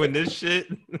always doing this shit.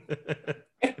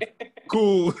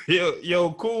 Cool.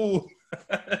 Yo, cool.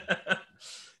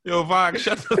 Yo, Vox,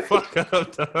 shut the fuck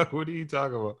up, dog. What are you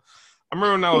talking about? I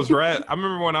remember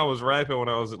when I was rapping when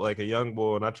I was like a young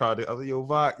boy, and I was like, yo,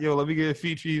 Vox, let me get a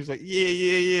feature. He's like,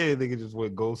 yeah. Nigga just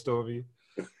went ghost on me.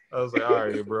 I was like, all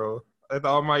right, bro. After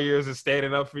all my years of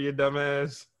standing up for your dumb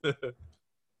ass.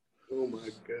 Oh my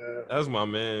god, that's my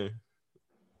man.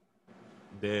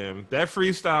 Damn, that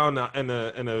freestyle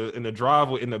in the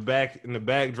driveway, in the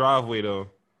back driveway though,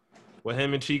 with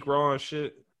him and Cheek Raw and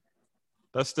shit.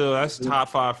 That's top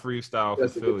 5 freestyle for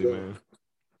Philly, man.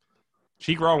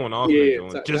 Cheek Raw went off.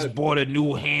 Just bought a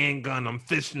new handgun. I'm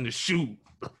fishing to shoot.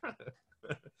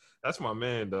 That's my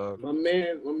man, dog. My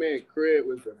man, Craig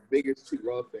was the biggest Cheek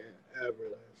Raw fan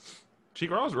ever.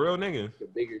 Cheek Raw's a real nigga. The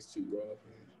biggest Cheek Raw fan.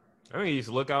 I mean, he used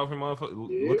to look out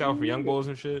for young boys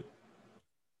and shit.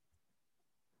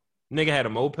 Nigga had a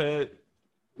moped.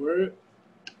 Word?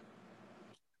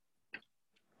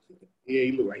 Yeah,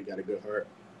 he look like he got a good heart.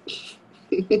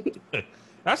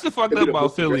 That's the fucked up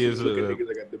about Philly is niggas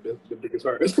that got the biggest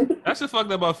hearts. That's the fucked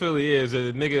up about Philly is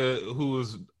a nigga who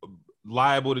is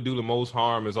liable to do the most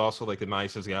harm is also like the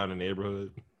nicest guy in the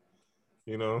neighborhood.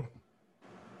 You know?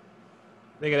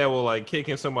 Nigga that will like kick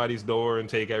in somebody's door and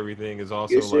take everything is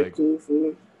also like cool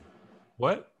fool.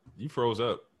 What? You froze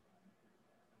up.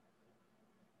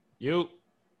 You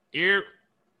here.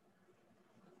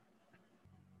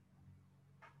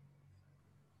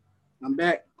 I'm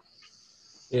back.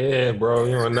 Yeah, bro.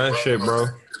 You're on that shit, bro.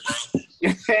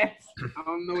 I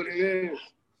don't know what it is.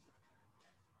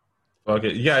 Fuck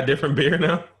it. You got a different beer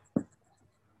now?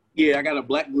 Yeah, I got a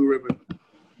Black Blue Ribbon.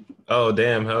 Oh,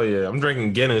 damn. Hell yeah. I'm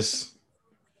drinking Guinness.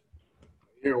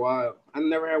 Here a while. I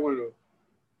never had one of those.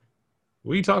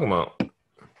 What are you talking about?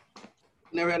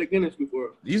 Never had a Guinness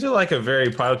before. These are like a very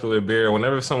popular beer.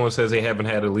 Whenever someone says they haven't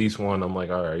had at least one, I'm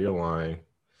like, all right, you're lying.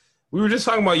 We were just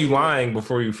talking about you lying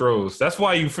before you froze. That's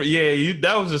why that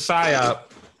was a psyop.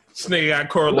 This nigga got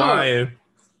caught lying.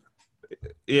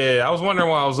 Yeah, I was wondering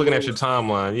why I was looking at your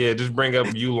timeline. Yeah, just bring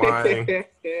up you lying.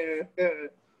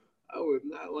 I was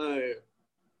not lying.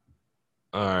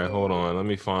 All right, hold on. Let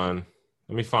me find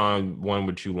one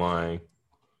with you lying.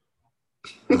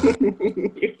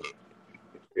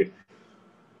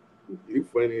 You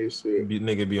funny as shit.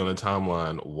 Nigga be on the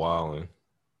timeline wilding.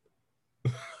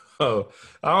 Oh,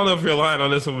 I don't know if you're lying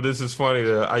on this one, but this is funny.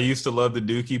 I used to love the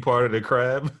dookie part of the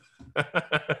crab.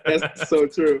 That's so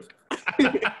true.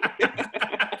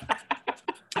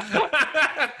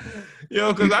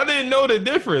 Yo, because I didn't know the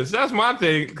difference. That's my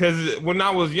thing. Because when I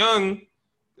was young,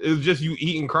 it was just you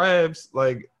eating crabs.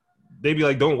 Like, they be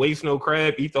like, don't waste no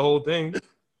crab, eat the whole thing.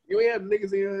 You ain't have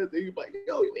niggas in here, they be like,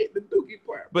 yo, you ate the dookie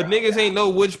part. But niggas ain't know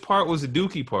which part was the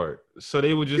dookie part. So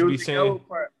they would just be saying.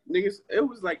 Niggas, it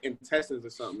was like intestines or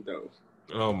something, though.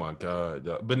 Oh, my God.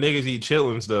 But niggas eat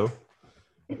chitlins, though.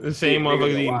 The same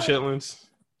motherfuckers eating chitlins.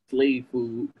 Slave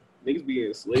food. Niggas be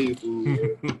eating slave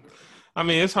food. I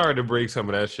mean, it's hard to break some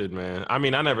of that shit, man. I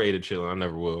mean, I never ate a chitlin. I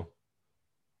never will.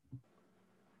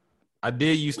 I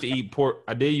did used to eat pork.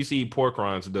 I did used to eat pork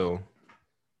rinds though.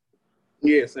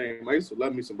 Yeah, same. I used to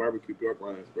love me some barbecue pork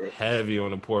rinds, bro. Heavy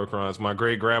on the pork rinds. My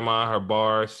great grandma, her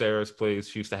bar, Sarah's place,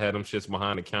 she used to have them shits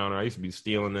behind the counter. I used to be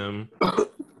stealing them.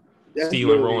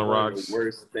 Stealing Rolling Rocks. The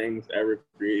worst things ever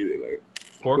created, like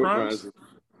pork rinds.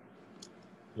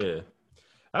 Yeah,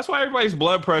 that's why everybody's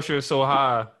blood pressure is so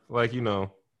high. Like, you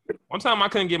know, one time I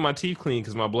couldn't get my teeth clean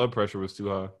because my blood pressure was too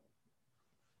high.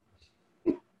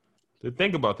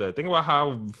 Think about that. Think about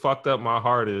how fucked up my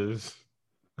heart is.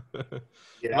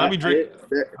 Yeah,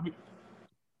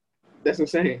 that's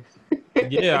insane.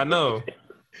 Yeah, I know.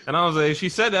 And I was like, she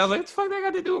said that. I was like, what the fuck that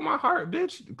got to do with my heart,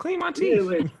 bitch? Clean my teeth. Yeah,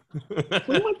 like,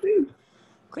 clean my teeth.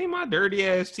 Clean my dirty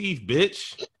ass teeth,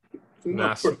 bitch.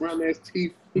 My pork rind ass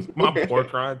teeth. My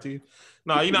pork rind teeth.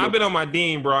 No, you know, I've been on my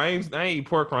Dean, bro. I ain't eat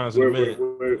pork rinds in a minute.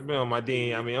 I've been on my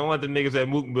Dean. I mean, I don't let the niggas at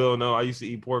Mookville know I used to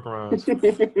eat pork rinds. You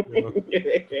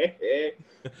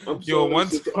know? Yo,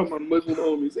 once all my Muslim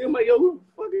homies, I'm like, yo, who the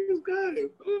fuck is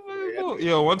guy?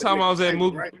 Yo, one time I was at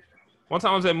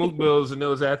Mookville's and it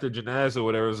was after Janaz or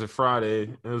whatever. It was a Friday.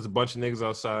 And there was a bunch of niggas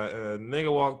outside. A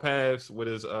nigga walked past with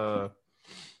his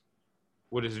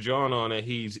John on and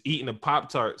he's eating a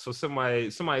Pop-Tart. So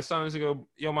somebody saw him and go,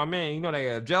 yo, my man, you know they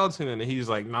got gelatin in it. He's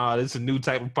like, nah, this is a new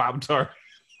type of Pop-Tart.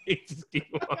 He's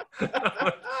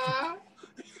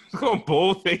going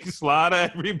bullface slide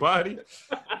at everybody.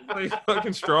 Like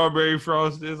fucking strawberry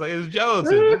frosted. It's like, it's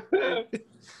gelatin.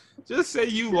 Just say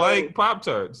you like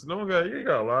Pop-Tarts. No one got, you ain't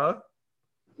got to lie.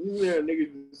 Yeah,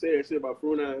 niggas say that shit about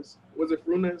Frunas. Was it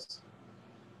Frunas?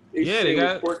 They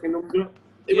got pork in them.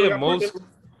 Yeah,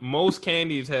 most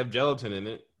candies have gelatin in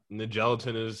it, and the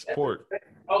gelatin is pork.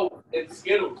 Oh, it's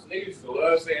Skittles. Niggas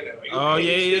love saying that. Like, oh,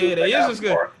 yeah. They is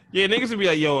good. Yeah, niggas would be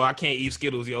like, yo, I can't eat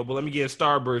Skittles, yo, but let me get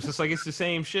Starburst. It's like it's the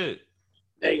same shit.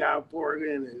 They got pork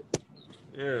in it.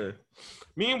 Yeah.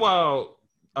 Meanwhile,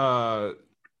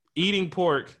 eating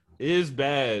pork is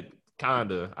bad,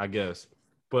 kinda, I guess.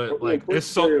 But like, it's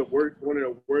so one of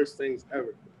the worst things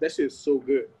ever. That shit is so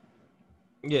good.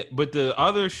 Yeah, but the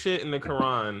other shit in the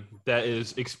Quran that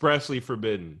is expressly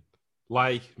forbidden,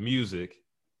 like music,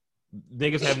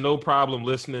 niggas have no problem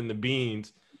listening to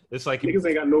beans. It's like niggas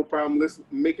ain't got no problem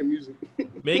making music.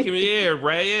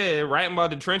 Writing about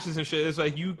the trenches and shit. It's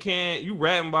like you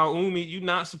rapping about Umi, you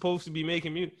not supposed to be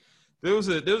making music. There was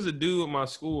a dude at my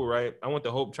school, right? I went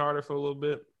to Hope Charter for a little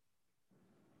bit.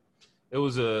 It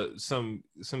was some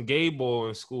gay boy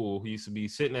in school who used to be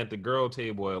sitting at the girl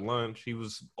table at lunch. He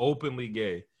was openly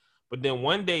gay. But then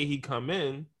one day he come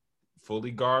in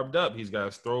fully garbed up. He's got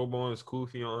his throbe on, his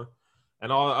kufi on. And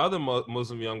all the other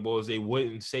Muslim young boys, they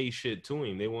wouldn't say shit to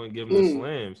him. They wouldn't give him the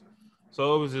slams.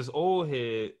 So it was this old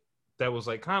head that was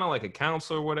like kind of like a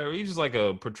counselor or whatever. He's just like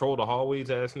a patrol the hallways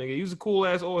ass nigga. He was a cool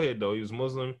ass old head though. He was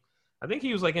Muslim. I think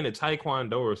he was like into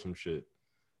Taekwondo or some shit.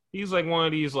 He's like one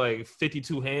of these like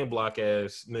 52 hand block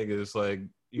ass niggas, like,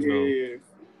 you know. Yeah.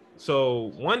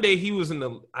 So one day he was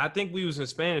I think we was in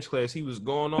Spanish class. He was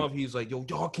going off. He's like, yo,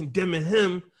 y'all condemning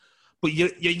him, but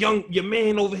your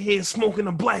man over here smoking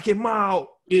a Black and Mild,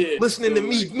 listening to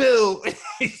Meek Mill.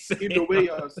 Either way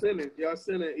y'all sinning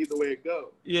either way it go.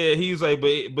 Yeah, he's like,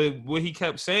 but what he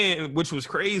kept saying, which was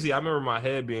crazy. I remember my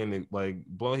head being like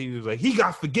blown. He was like, he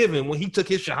got forgiven when he took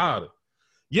his shahada.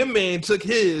 Your man took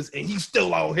his, and he's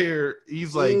still out here.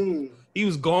 He's like, he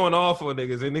was going off on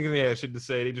niggas, and niggas ain't had shit to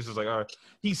say. They just was like, all right,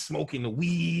 he's smoking the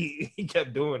weed. He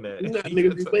kept doing that.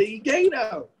 Niggas, but he gay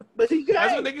now. But he gay.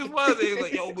 That's what niggas was. They was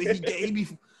like, yo, but he gay. He be,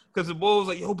 because the boy was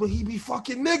like, yo, but he be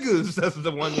fucking niggas. That's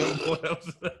the one young boy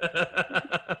was.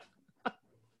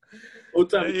 Whole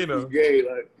time he was gay,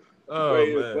 like, oh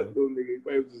man, fuck those niggas.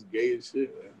 He was just gay as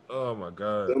shit, man. Oh my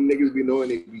god. Some niggas be knowing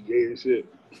they be gay as shit.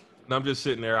 And I'm just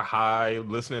sitting there high,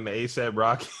 listening to A$AP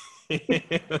Rocky.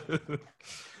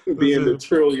 Being the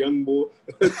trill young boy,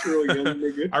 trill young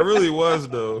nigga. I really was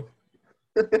though.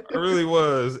 I really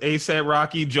was. A$AP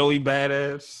Rocky, Joey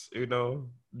Badass. You know,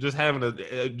 just having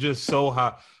just so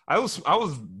high. I was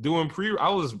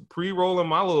pre-rolling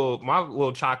my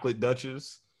little chocolate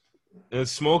Dutchess and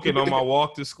smoking on my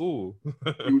walk to school. You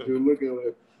were just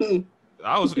looking like.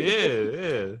 I was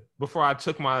before I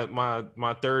took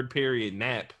my third period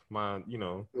nap. You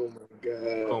know. Oh my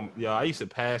god. I used to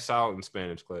pass out in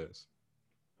Spanish class.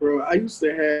 Bro, I used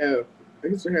to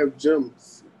have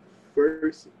jumps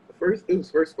first it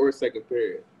was first or second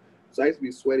period. So I used to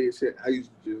be sweaty and shit. I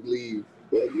used to just leave.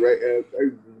 Like right after I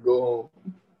used to go home.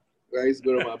 I used to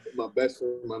go to my best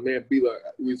friend, my man B, like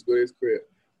we used to go to his crib.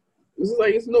 This is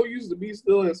like, it's no use to be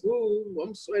still in school.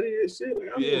 I'm sweaty as shit.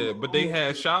 Like, but they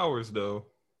had showers though.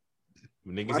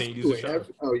 Niggas ain't using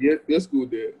showers. Oh yeah, your school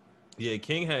did. Yeah,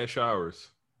 King had showers.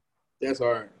 That's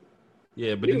hard.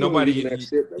 Yeah, but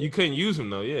you couldn't use them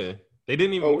though. Yeah, they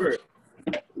didn't even. Oh, work.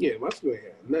 Yeah, my school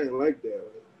had nothing like that.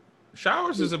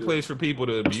 Showers is a place for people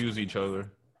to abuse each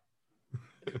other.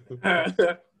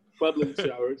 Public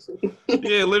showers.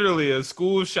 Yeah, literally a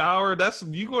school shower. That's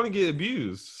you going to get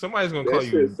abused. Somebody's gonna call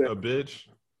you a bitch.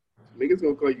 Niggas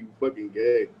gonna call you fucking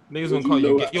gay. Niggas gonna call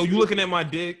you gay. Yo, you looking at my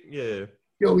dick? Yeah.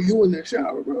 Yo, you in the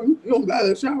shower, bro? You don't got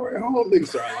a shower at home. Niggas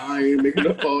start lying, making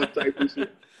up all type of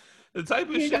shit. The type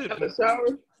of shit.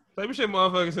 Type of shit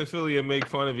motherfuckers in Philly and make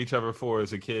fun of each other for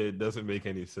as a kid doesn't make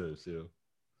any sense, yo.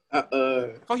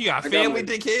 Oh, you got a family,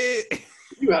 dickhead?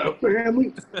 You got a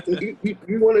family?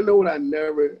 You want to know what I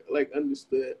never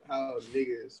understood? How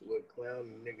niggas would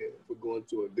clown a nigga for going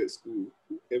to a good school.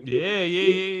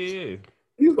 Yeah.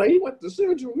 He's like, he went to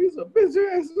Central. He's a bitch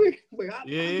ass nigga.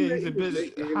 He's a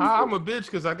bitch. I'm a bitch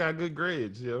because I got good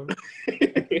grades, yo.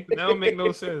 That don't make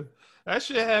no sense. That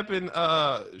shit happened.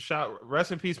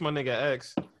 Rest in peace, my nigga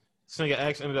X. This nigga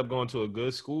X ended up going to a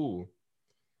good school.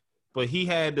 But he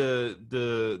had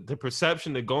the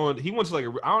perception of going. He went to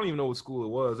I don't even know what school it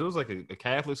was. It was like a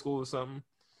Catholic school or something.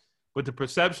 But the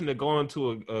perception of going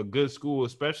to a good school,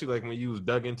 especially when you was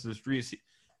dug into the streets,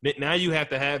 now you have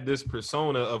to have this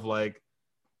persona of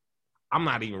I'm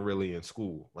not even really in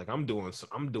school. I'm doing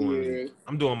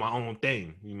my own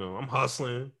thing. You know, I'm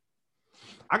hustling.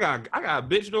 I got a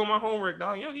bitch doing my homework,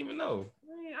 dog. You don't even know.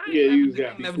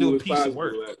 I never do a piece of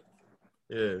work.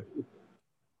 Yeah.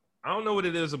 I don't know what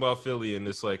it is about Philly and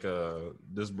this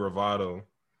this bravado.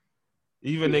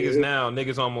 Even niggas now,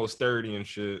 niggas almost 30 and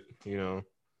shit, you know,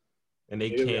 and they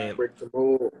can't break the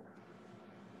mold.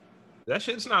 That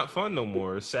shit's not fun no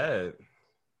more. It's sad.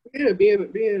 Yeah,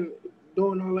 being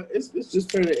doing all that, it's just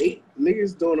turning 8.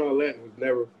 Niggas doing all that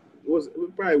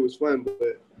it probably was fun,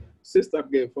 but shit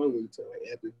stopped getting fun when you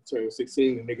after you turn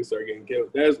 16 and niggas start getting killed.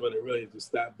 That's when it really just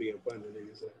stopped being fun to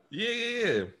niggas.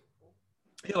 Yeah.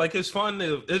 Yeah, it's fun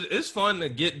to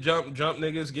get jump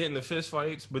niggas, get into fist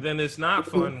fights, but then it's not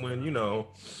fun when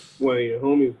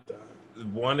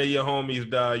one of your homies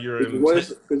die. You're in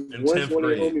once 10th one of your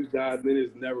grade. homies died, then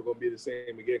it's never gonna be the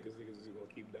same again because niggas is gonna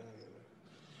keep dying.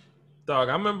 Dog,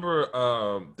 I remember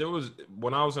there was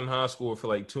when I was in high school for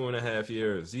 2.5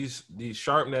 years. These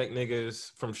Sharp Neck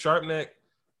niggas from Sharp Neck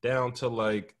down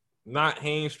to not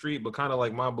Haynes Street, but kind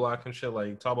of my block and shit,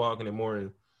 Tomahawk in the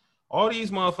morning. All these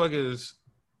motherfuckers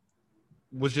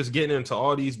was just getting into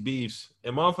all these beefs,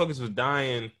 and motherfuckers was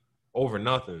dying over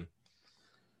nothing.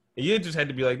 And you just had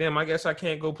to be like, damn, I guess I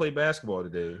can't go play basketball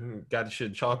today. Got the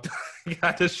shit chalked,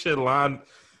 got this shit lined,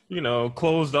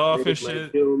 closed off and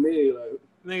shit. Kill me,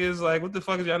 niggas what the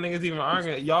fuck is y'all niggas even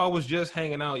arguing? Y'all was just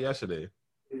hanging out yesterday.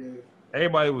 Yeah.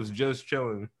 Everybody was just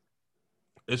chilling.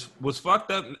 It was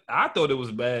fucked up. I thought it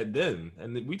was bad then,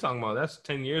 and we talking about that's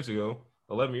 10 years ago,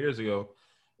 11 years ago.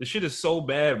 The shit is so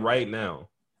bad right now.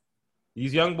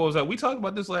 These young boys we talked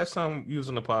about this last time you was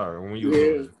in the power when you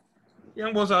was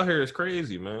young boys out here is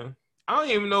crazy, man. I don't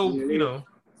even know,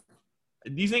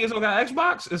 these niggas don't got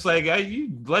Xbox. It's you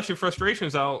let your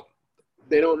frustrations out.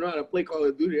 They don't know how to play Call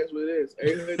of Duty. That's what it is.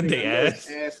 They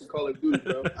ass in Call of Duty,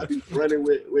 bro. I be running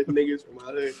with niggas from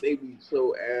my hood. They be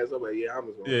so ass. I'm like, I'm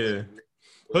just gonna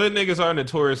Hood niggas are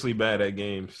notoriously bad at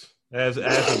games. As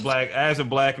a black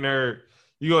nerd,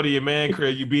 you go to your man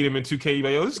crib, you beat him in 2K. You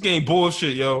like, yo, this game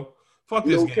bullshit, yo. Fuck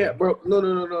this game. Cat, bro.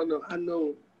 No. I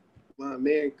know my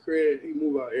man Craig. He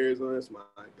moved out Arizona. That's my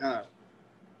guy.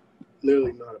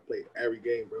 Literally know how to play every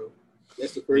game, bro.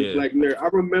 That's the first black nerd. I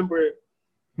remember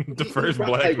the first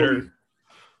black nerd.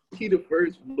 He the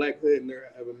first black hood nerd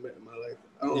I ever met in my life.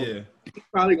 He's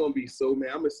probably gonna be so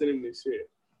mad. I'm gonna send him this shit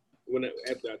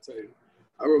after I tell you.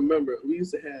 I remember we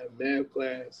used to have math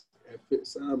class at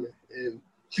Fitzsimon, and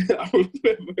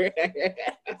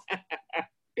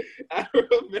I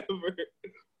remember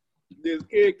this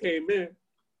kid came in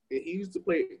and he used to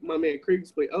play. My man Craig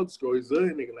used to play Elder Scrolls. He's a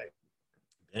nigga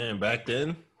damn, back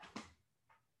then.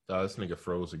 Oh, this nigga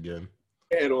froze again.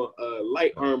 Had on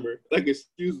light armor,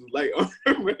 excuse light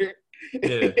armor.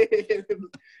 Yeah.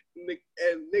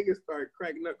 And niggas started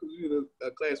cracking up because we was in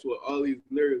a class with all these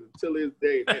nerds. Until this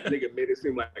day, that nigga made it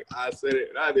seem like I said it.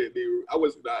 And I didn't even. I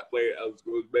was not playing Elder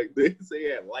Scrolls back then. So he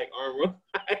had light armor.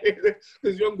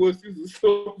 Because young boys used to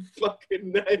so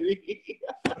fucking nutty.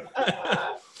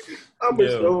 I'm gonna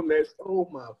show him that. Oh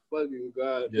my fucking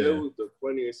god, that was the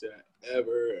funniest shit I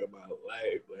ever heard in my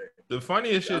life. The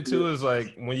funniest shit too is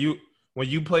when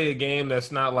you play a game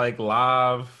that's not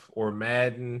live or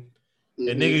Madden.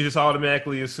 And niggas just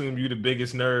automatically assume you the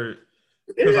biggest nerd.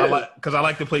 because I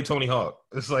like to play Tony Hawk.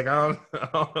 It's like I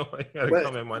don't know. I gotta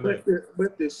come in my neck.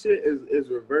 But the shit is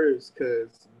reversed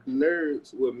because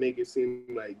nerds would make it seem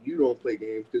like you don't play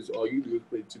games because all you do is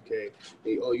play 2K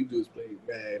and all you do is play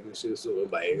Madden and shit. So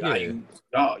like,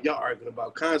 y'all arguing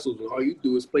about consoles and all you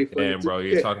do is play. Damn, bro,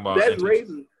 you're talking about that's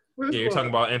racist. You're talking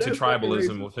about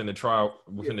intertribalism within the tribe.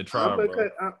 Bro.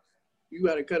 You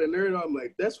gotta cut a nerd off.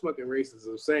 Like that's fucking racist.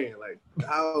 I'm saying like,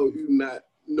 how you not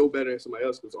know better than somebody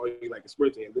else because all you like is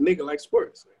sports games. The nigga likes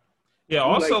sports. Yeah.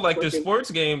 Also, like the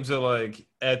sports games are like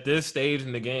at this stage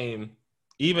in the game,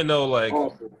 even though like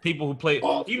people who play,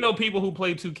 even though people who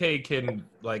play 2K can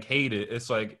like hate it. It's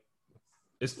like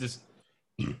it's just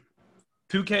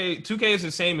 2K is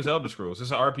the same as Elder Scrolls.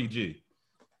 It's an RPG.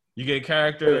 You get a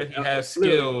character, he has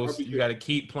skills. You got to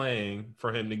keep playing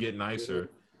for him to get nicer.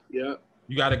 Yeah.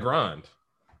 You got to grind.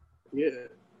 Yeah.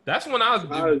 That's when I was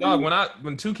dog.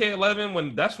 When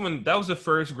 2K11 that was the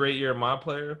first great year of my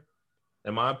player,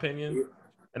 in my opinion. Yeah.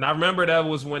 And I remember that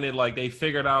was when it like they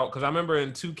figured out because I remember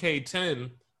in 2K10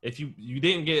 if you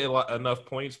didn't get enough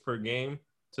points per game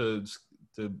to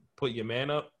put your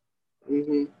man up,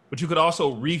 but you could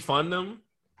also refund them.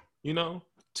 You know,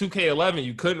 2K11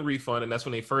 you couldn't refund, and that's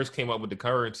when they first came up with the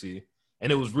currency.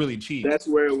 And it was really cheap. That's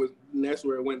where it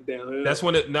went downhill. That's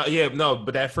when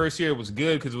but that first year it was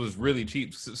good because it was really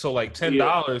cheap. So like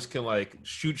 $10 can like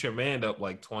shoot your man up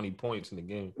like 20 points in the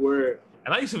game. Word.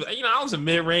 And I used to, I was a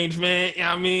mid-range man. You know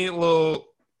what I mean? Little.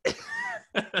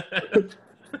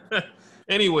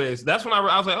 Anyways, that's when I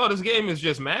was like, oh, this game is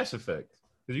just Mass Effect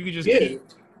because you could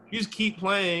just keep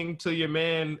playing till your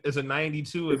man is a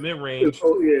 92 in mid-range.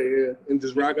 Oh yeah, and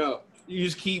just rock out. You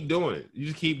just keep doing it. You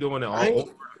just keep doing it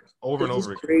over and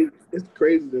over again. It's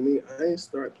crazy to me. I didn't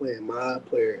start playing my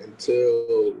player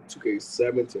until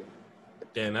 2K17.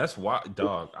 Damn, that's wild,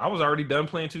 dog. I was already done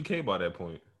playing 2K by that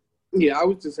point. Yeah, I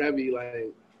was just heavy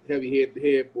head to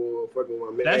head boy, fucking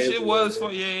with my man. That shit was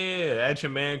fun. Yeah. At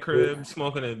your man crib,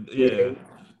 smoking a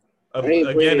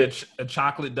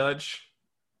chocolate Dutch.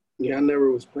 Yeah, I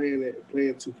never was playing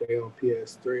 2K on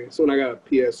PS3. So when I got a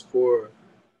PS4,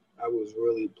 I was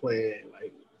really playing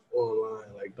like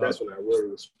online. Like that's when I really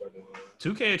was fucking online.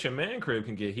 2K at your man crib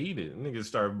can get heated. Niggas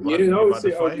start about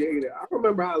to fight. I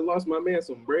remember I lost my man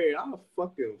some bread. I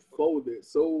fucking folded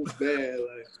so bad.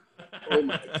 Like, oh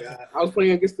my God. I was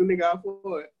playing against the nigga I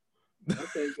fought. I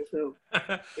can't get him.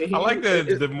 I like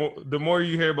that the more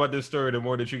you hear about this story, the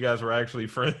more that you guys were actually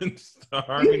friends. I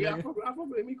fuck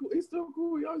with him. He's still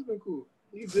cool. He always been cool.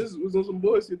 He just was on some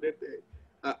bullshit that day.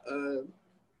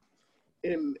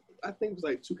 And I think it was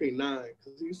like 2K9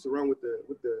 because he used to run with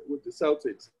the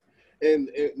Celtics, and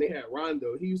they had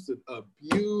Rondo. He used to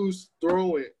abuse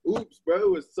throwing. Oops, bro, it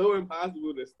was so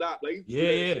impossible to stop. Like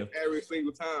every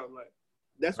single time. Like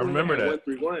that's when I remember that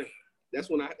 1-3-1. That's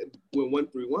when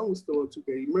 1-3-1 was still on 2K.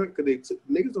 You remember because they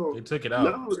took it out.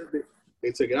 No,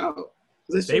 they took it out.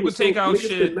 They would take out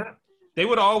shit. They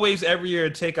would always every year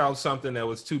take out something that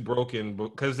was too broken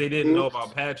because they didn't know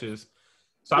about patches.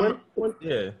 So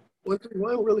 1-3-1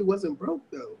 really wasn't broke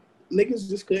though. Niggas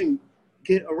just couldn't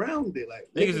get around it. Like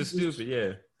niggas is stupid,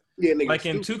 yeah. Yeah, niggas like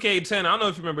in 2K10, I don't know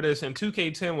if you remember this. In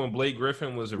 2K10, when Blake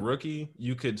Griffin was a rookie,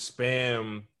 you could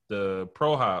spam the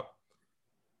pro hop.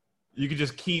 You could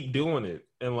just keep doing it,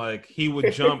 and like he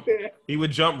would jump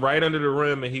right under the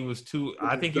rim, and he was too.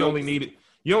 I think you only needed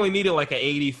like an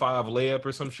 85 layup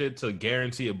or some shit to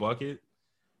guarantee a bucket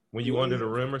when you under the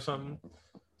rim or something.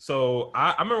 So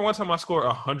I remember one time I scored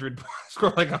 100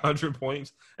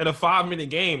 points in a 5-minute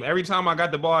game. Every time I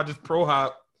got the ball, I just pro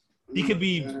hop. He could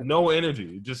be no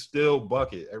energy, just still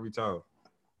bucket every time.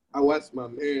 I watched my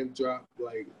man drop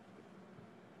like.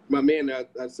 My man, I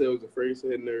said was the first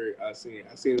head nerd I seen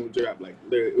him drop like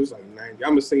it was like 90.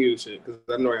 I'm gonna send you the shit because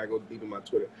I know I gotta go deep in my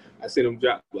Twitter. I seen him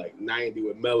drop like 90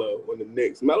 with Melo on the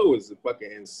Knicks. Melo was fucking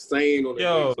insane on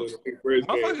the Knicks.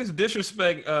 Motherfuckers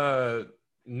disrespect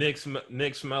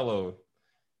Knicks Melo.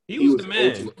 He was the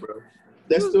man. Ultimate, bro.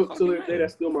 That's still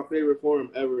that's still my favorite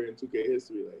form ever in 2K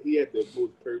history. Like he had the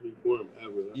most perfect form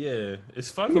ever. Yeah,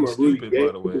 it's fucking stupid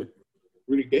by the way.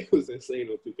 Rudy Gay was insane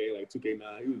on 2K, like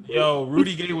 2K9.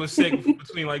 Rudy Gay was sick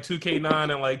between like 2K9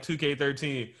 and like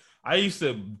 2K13. I used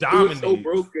to dominate. He was so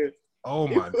broken. Oh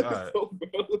my God. So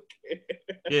broken.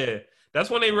 Yeah. That's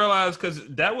when they realized, because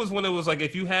that was when it was like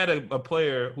if you had a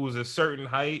player who was a certain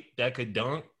height that could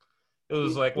dunk, it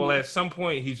was like, well, at some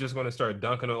point he's just going to start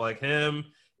dunking it like him,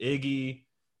 Iggy,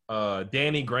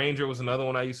 Danny Granger was another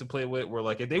one I used to play with where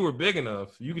like if they were big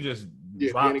enough, you could just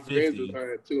drop Danny 50.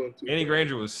 Danny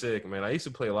Granger was sick, man. I used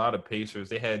to play a lot of Pacers.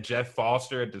 They had Jeff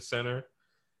Foster at the center.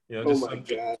 You know, just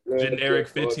generic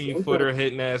 15-footer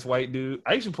hitting ass white dude.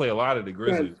 I used to play a lot of the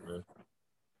Grizzlies, man.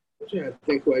 trying to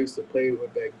think who I used to play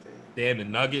with back then. Damn, the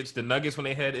Nuggets. The Nuggets when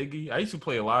they had Iggy. I used to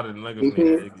play a lot of the Nuggets when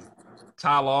they had Iggy.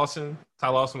 Ty Lawson. Ty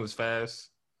Lawson was fast.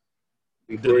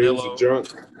 Before he was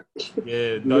drunk.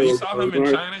 Yeah. No, you saw him in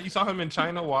China? You saw him in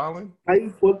China wilding? How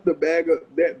you fucked the bag up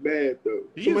that bad, though?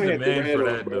 He was the man for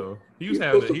that, though. He was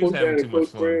having too much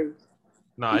fun.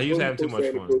 Nah, he was having too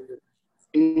much fun.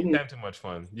 He was having too much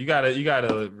fun. You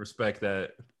gotta respect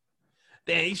that.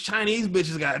 Damn, these Chinese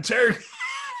bitches got a turkey.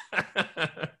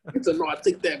 So no, I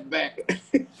take that back.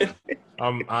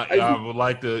 I would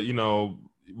like to,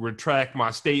 retract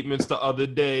my statements the other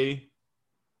day.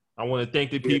 I want to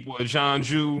thank the people at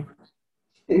Jeonju.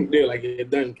 They're like, you're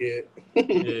done, kid.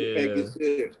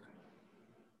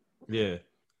 Yeah.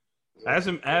 As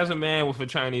a man with a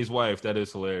Chinese wife, that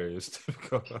is hilarious.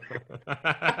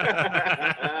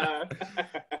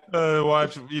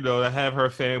 Watch, to have her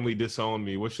family disown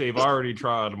me, which they've already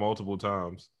tried multiple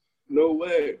times. No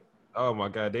way. Oh my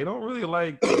God, they don't really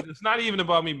like. It's not even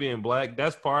about me being black.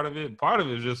 That's part of it. Part of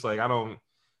it is just like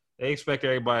they expect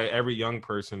every young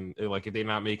person, like if they're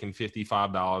not making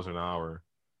 $55 an hour,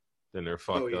 then they're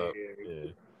fucked up.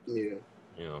 Yeah.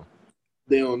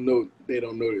 They don't know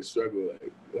the struggle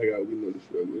like how we know the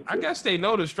struggle. I guess they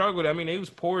know the struggle. I mean, they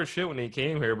was poor as shit when they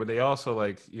came here, but they also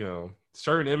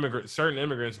certain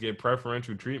immigrants get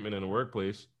preferential treatment in the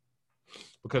workplace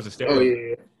because of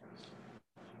stereotypes.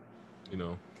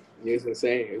 Yeah, it's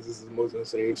insane. This is the most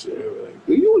insane shit ever. Like,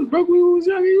 you was broke when you was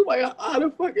young. You like, how the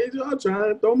fuck is y'all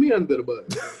trying to throw me under the bus?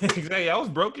 Exactly. I was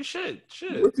broke as shit.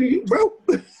 You broke.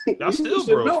 Y'all still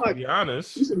broke, to be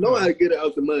honest. You should know how to get it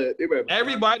out the mud.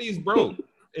 Everybody's broke.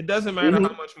 It doesn't matter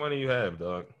how much money you have,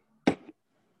 dog.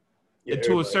 Yeah, and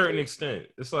to a certain extent.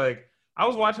 It's like, I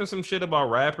was watching some shit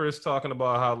about rappers talking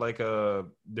about how,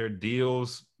 their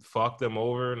deals fuck them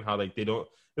over and how, they don't.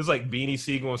 It's like Beanie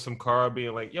Siegel and some car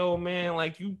being like, yo, man,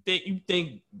 you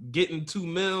think getting $2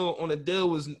 million on a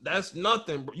deal that's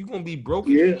nothing, bro. You gonna be broke.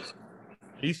 Yeah.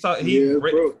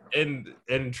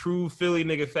 In true Philly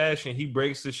nigga fashion, he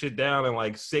breaks the shit down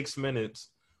in 6 minutes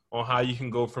on how you can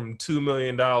go from $2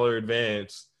 million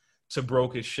advance to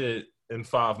broke as shit in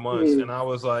 5 months. And I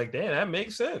was like, damn, that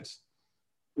makes sense.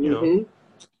 The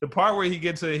part where he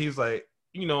gets to it, he's like,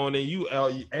 and then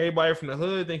everybody from the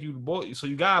hood think you boy, so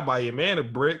you gotta buy your man a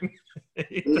brick.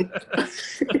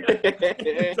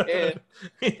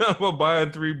 I'm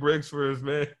buying 3 bricks for his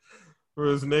man, for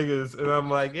his niggas, and I'm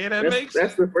like, yeah, makes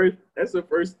sense. That's the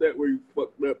first step where you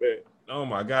fucked up at. Oh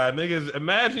my God, niggas!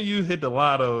 Imagine you hit the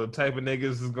lotto. The type of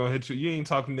niggas is gonna hit you. You ain't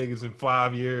talking niggas in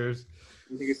 5 years.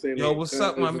 Yo, what's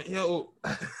up, my man? Yo.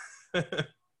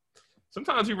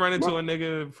 Sometimes you run into a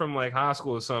nigga from high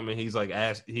school or something. And he's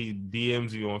he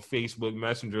DMs you on Facebook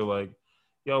Messenger like,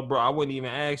 "Yo, bro, I wouldn't even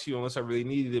ask you unless I really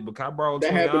needed it, but can I borrow $20?"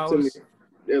 That happened to me.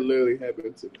 That literally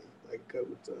happened to me a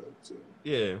couple of times too.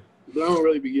 Yeah, but I don't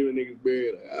really be giving niggas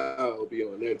bread. I'll be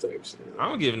on that type of shit. I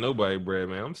don't give nobody bread,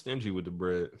 man. I'm stingy with the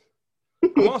bread.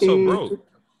 I'm also broke.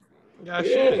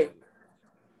 Shit.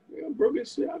 Yeah, I'm broke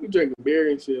as shit. I be drinking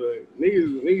beer and shit. Like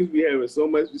niggas be having so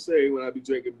much to say when I be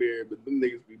drinking beer, but them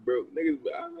niggas be broke. Niggas,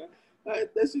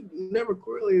 that shit never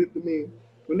correlated to me.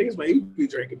 When niggas like, you be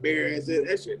drinking beer and shit,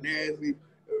 that shit nasty.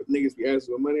 Niggas be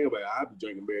asking for money. I'm like, I be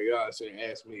drinking beer. Y'all shouldn't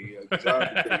ask me. Cause y'all be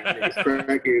thinking niggas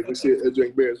crackheads and shit that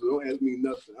drink beer. So don't ask me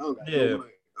nothing. I don't got no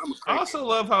money. I also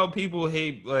love how people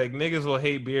hate, niggas will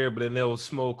hate beer, but then they'll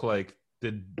smoke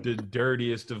the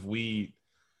dirtiest of weed.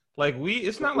 Weed,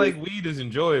 it's not like weed is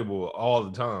enjoyable all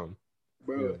the time.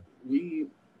 Bro, weed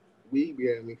be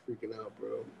having me freaking out,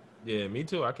 bro. Yeah, me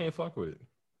too. I can't fuck with it.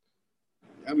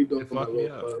 I be doing my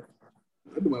little puffs.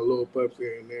 I do my little puffs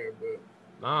here and there, but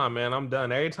nah, man, I'm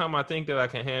done. Every time I think that I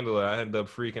can handle it, I end up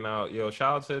freaking out. Yo,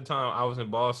 shout out to the time I was in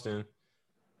Boston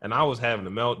and I was having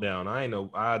a meltdown.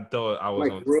 I thought I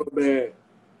was real bad.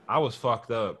 I was fucked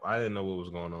up. I didn't know what was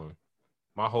going on.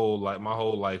 My whole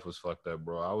life was fucked up,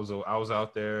 bro. I was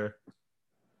out there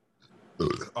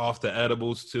off the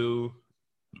edibles too,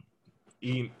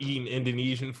 eating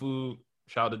Indonesian food.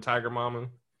 Shout out to Tiger Mama.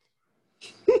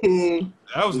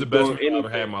 That was the best meal I ever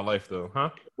had in my life, though,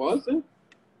 huh? Boston?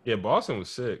 Yeah, Boston was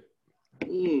sick.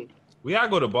 We gotta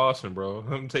go to Boston, bro. I'm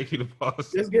gonna take you to Boston.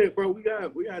 Let's get it, bro. We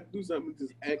gotta do something.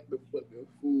 Just act the fucking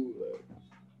fool.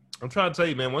 I'm trying to tell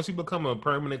you, man. Once you become a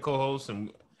permanent co-host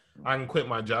and I can quit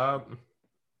my job.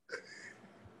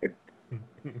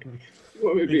 You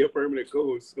want me to be a permanent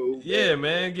co-host? So yeah,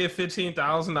 man. Get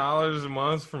 $15,000 a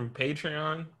month from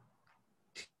Patreon.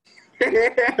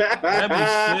 That'd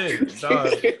be sick,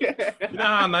 dog. You know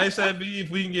how nice that'd be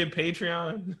if we can get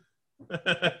Patreon?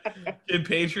 Get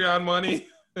Patreon money.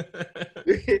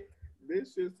 Then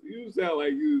this just you sound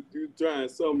like you trying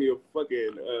to sell me a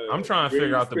fucking. I'm trying to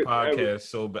figure out the podcast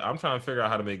so bad. I'm trying to figure out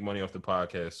how to make money off the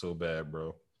podcast so bad,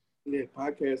 bro. Yeah,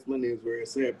 podcast money is where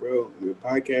it's at, bro. The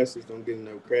podcasters don't get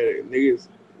enough credit. Niggas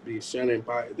be shunning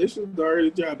podcast. This is the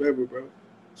hardest job ever, bro.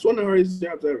 It's one of the hardest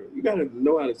jobs ever. You gotta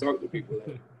know how to talk to people.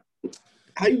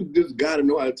 How you just gotta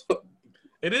know how to talk.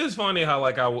 It is funny how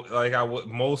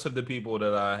most of the people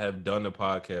that I have done the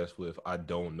podcast with, I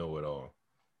don't know at all.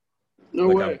 No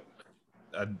way.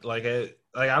 I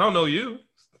don't know you.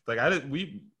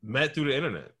 We met through the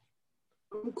internet.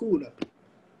 I'm cool though.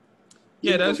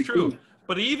 Yeah, that's true. Cool.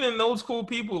 But even those cool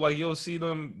people, like you'll see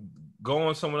them go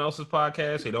on someone else's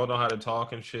podcast. They don't know how to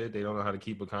talk and shit. They don't know how to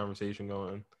keep a conversation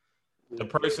going. The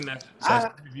person that's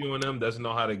interviewing them doesn't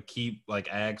know how to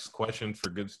ask questions for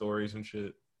good stories and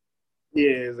shit. Yeah,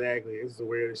 exactly. It's the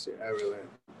weirdest shit ever.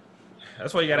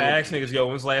 That's why you gotta ask niggas, yo,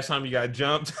 when's the last time you got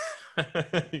jumped?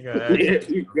 You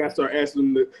gotta start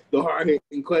asking them the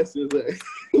hard-hitting questions.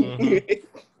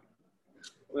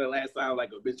 Well, last time,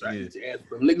 like a bitch tried to get your ass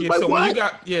from niggas like, what?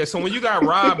 So when you got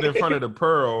robbed in front of the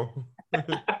Pearl,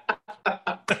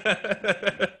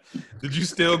 did you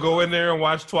still go in there and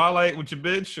watch Twilight with your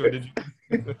bitch, or did you?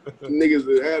 Niggas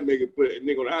that have nigga put a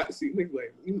nigga on the hot seat. Niggas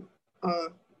like,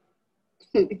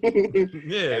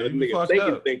 yeah, you fucked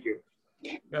up. Thinking.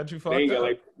 Got you fucked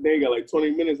up. They got like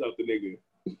 20 minutes out the nigga.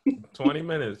 20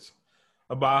 minutes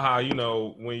about how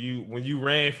when you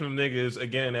ran from niggas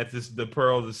again at the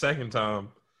Pearl the second time.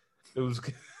 It was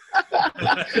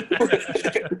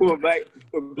when Black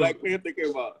Panther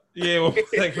came out. Yeah,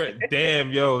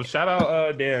 damn, yo, shout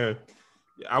out Dan.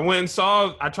 I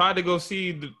tried to go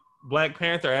see the Black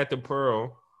Panther at the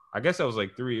Pearl. I guess that was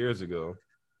like 3 years ago.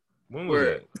 When was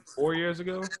that? 4 years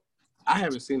ago? I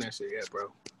haven't seen that shit yet,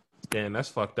 bro. Damn, that's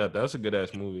fucked up. That was a good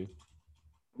ass movie.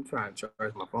 I'm trying to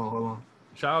charge my phone. Hold on.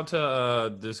 Shout out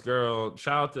to this girl.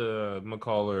 Shout out to I'm gonna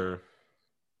call her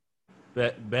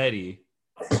Betty.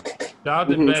 Shout out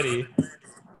to Betty.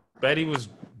 Betty was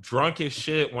drunk as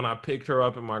shit when I picked her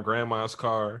up in my grandma's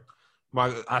car.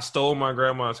 I stole my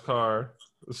grandma's car.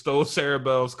 Stole Sarah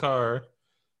Bell's car,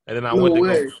 and then I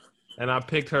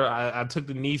picked her. I took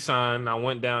the Nissan. I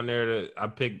went down there I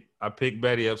picked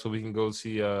Betty up so we can go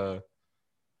see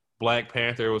Black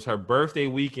Panther. It was her birthday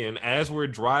weekend. As we're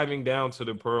driving down to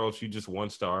the Pearl, she just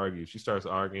wants to argue. She starts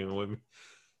arguing with me.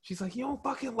 She's like, "You don't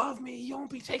fucking love me. You don't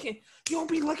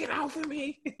be looking out for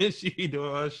me." And she be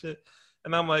doing all that shit.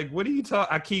 And I'm like, "What are you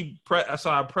talking?"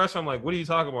 I press her. I'm like, "What are you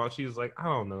talking about?" She's like, "I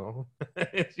don't know."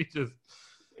 She just,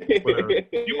 whatever.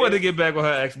 She wanted to get back with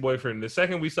her ex-boyfriend. The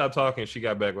second we stopped talking, she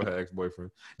got back with her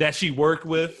ex-boyfriend that she worked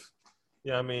with.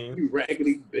 Yeah, I mean, you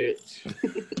raggedy bitch.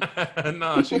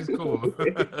 Nah, she's cool.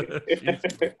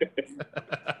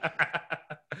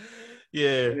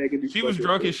 Yeah, she was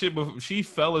drunk as shit, but she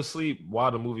fell asleep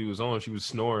while the movie was on. She was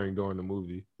snoring during the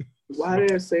movie. Why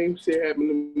that same shit happened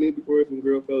to me before? Some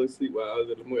girl fell asleep while I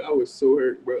was at the movie. I was so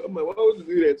hurt, bro. I'm like, why would you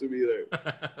do that to me?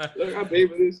 Like I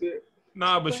paid for this shit.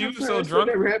 Nah, but she was so drunk.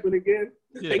 Never happen again.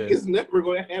 Yeah. Like it's never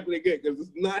going to happen again because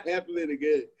it's not happening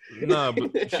again. Nah,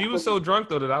 but she was so drunk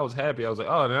though that I was happy. I was like,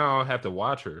 oh, now I don't have to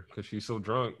watch her because she's so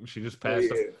drunk. She just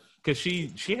passed. Because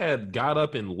she had got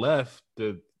up and left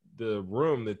the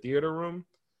room, the theater room,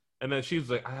 and then she was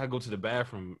like, I gotta go to the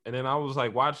bathroom. And then I was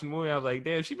like watching the movie. I was like,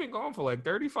 damn, she been gone for like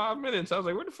 35 minutes. I was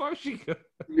like, where the fuck she go?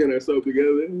 You getting herself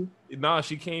together? Nah,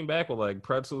 she came back with like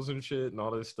pretzels and shit and all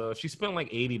this stuff. She spent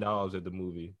like $80 at the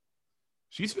movie.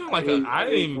 She spent like I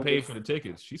didn't even pay for the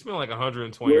tickets. She spent like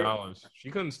 $120.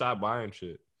 She couldn't stop buying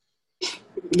shit.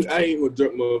 I ain't gonna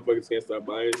drunk motherfuckers can't stop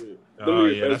buying shit. Oh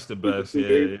yeah, that's the best.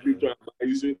 Yeah.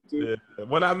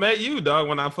 When I met you, dog,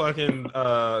 when I fucking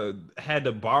had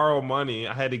to borrow money,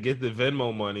 I had to get the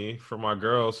Venmo money for my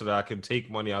girl so that I could take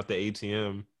money out the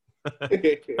ATM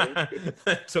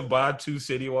to buy 2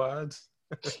 Citywides.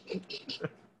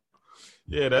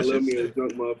 Yeah, that's just me a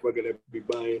drunk motherfucker that be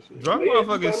buying shit. Drunk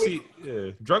motherfuckers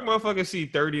see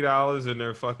 $30 in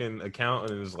their fucking account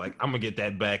and is like, I'm gonna get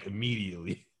that back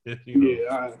immediately. You know?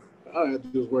 Yeah, I have to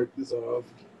just work this off.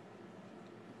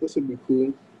 This would be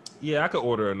cool. Yeah, I could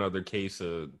order another case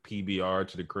of PBR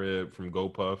to the crib from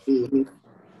GoPuff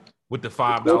with the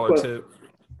 $5 tip.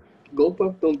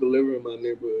 GoPuff don't deliver in my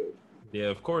neighborhood. Yeah,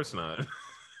 of course not.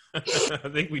 I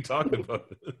think we talked about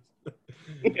this.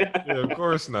 Yeah, of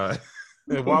course not.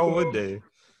 And why would they?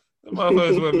 The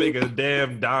motherfuckers would make a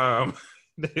damn dime.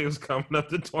 They was coming up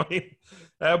to 20.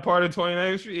 That part of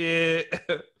 29th Street.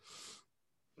 Yeah.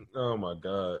 Oh my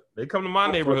God. They come to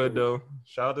my neighborhood though.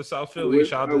 Shout out to South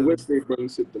Philly. I wish they bring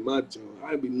shit to my joint.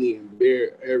 I be needing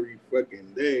beer every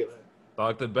fucking day.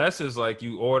 Like the best is like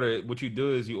you order it. What you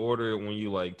do is you order it when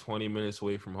you like 20 minutes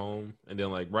away from home, and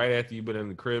then like right after you've been in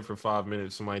the crib for 5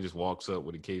 minutes, somebody just walks up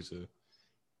with a case of,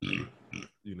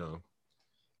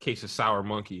 case of sour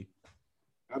monkey.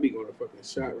 I be going to fucking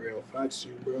Shot Right on Fox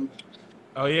Street, bro.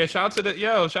 Oh yeah, shout out to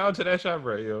that Shot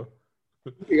Right, yo.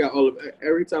 He got all of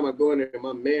every time I go in there,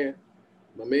 my man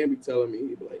be telling me,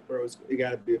 he be like, bro, it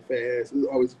gotta be a fat ass. There's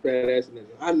always a fat ass in there.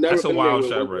 I never. That's a wild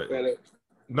Shot Right.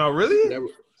 No, really?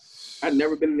 I've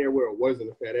never been in there where it wasn't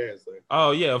a fat ass. Like,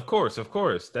 oh yeah, of course.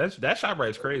 That Shot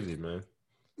Right's crazy, man.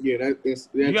 Yeah,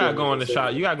 you gotta go in the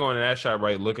shop. You gotta go into that Shot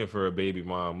Right looking for a baby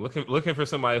mom, looking for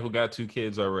somebody who got 2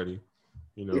 kids already.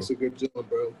 It's a good job,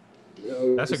 bro.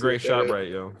 That's a great Shot Right,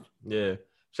 yo. Yeah.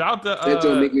 Shout out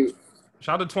to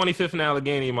 25th and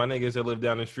Allegheny, my niggas that live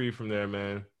down the street from there,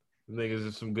 man. Niggas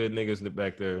are some good niggas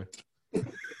back there.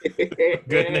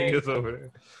 Good niggas over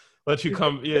there. Let you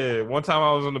come, yeah. One time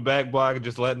I was on the back block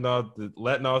just letting off the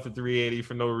 380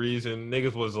 for no reason.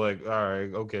 Niggas was like, all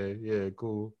right, okay, yeah,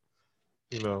 cool.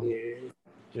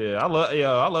 Yeah, I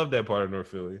love that part of North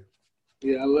Philly.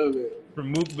 Yeah, I love it.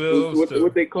 From Mookville.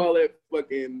 What they call it?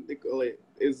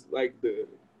 It's like the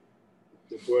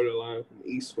borderline from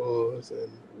East Falls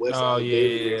and West. Oh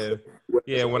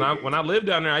yeah. When I lived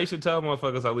down there, I used to tell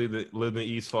motherfuckers I lived in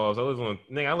East Falls. I lived on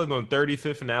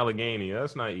 35th and Allegheny.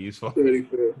 That's not East Falls.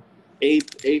 35th.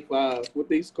 8-5. What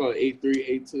they used to call it?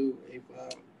 8-3, 8-2,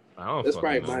 8-5. I don't. That's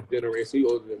probably my generation. You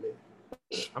older than me.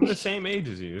 I'm the same age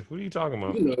as you. What are you talking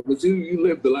about? But you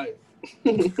lived the life.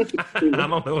 I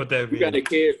don't know what that means. You got a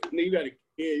kid.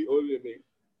 You older than me.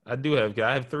 I do have.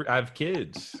 I have 3. I have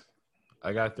kids.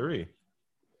 I got 3.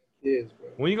 Kids, bro.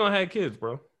 When you gonna have kids,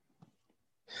 bro?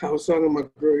 I was talking to my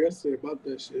girl yesterday about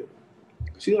that shit.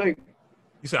 She like.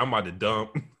 You said I'm about to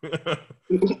dump.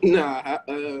 Nah.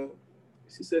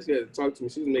 She said she had to talk to me.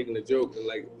 She was making a joke and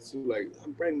she was like,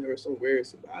 I'm pregnant or somewhere.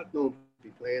 So I don't be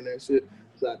playing that shit.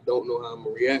 So I don't know how I'm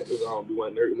gonna react because I don't be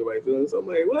wanting to hurt nobody feelings. So I'm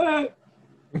like, what?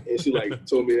 And she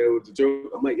told me that was a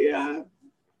joke. I'm like, yeah,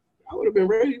 I would have been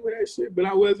ready for that shit, but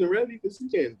I wasn't ready because you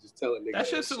can't just tell a nigga. That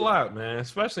shit's a lot, man,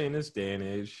 especially in this day and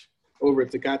age. Over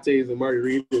at Tecates and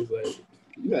Margaritas,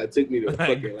 you gotta take me to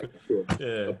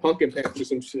a pumpkin patch or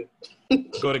some shit.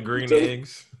 Go to Green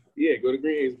Eggs. Yeah, go to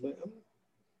Green Eggs. But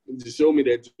just show me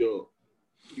that job.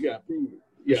 You gotta prove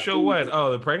it. Show what?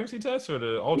 Oh, the pregnancy test or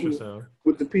the ultrasound?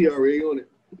 With the PRA on it.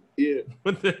 Yeah.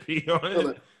 With the P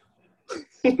on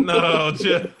it? No,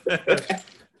 just...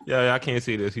 Yeah, I can't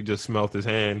see this. He just smelled his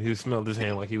hand. He smelled his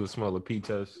hand like he would smell a pee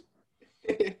test.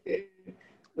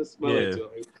 Let's smell it,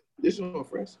 Joe. This one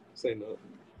fresh? Say no.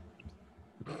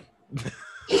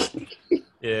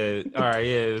 Yeah. All right.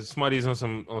 Yeah. Smutty's on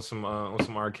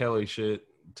some R. Kelly shit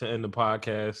to end the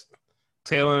podcast.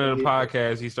 Tail end of the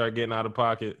podcast, he started getting out of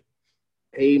pocket.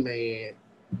 Hey man,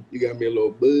 you got me a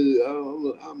little buzz.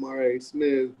 I'm R.A.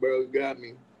 Smith, bro. You got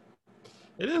me.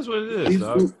 It is what it is,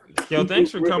 dog. Yo,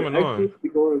 thanks for coming on. It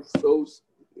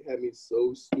had me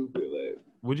so stupid.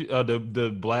 Would you the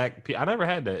black? I never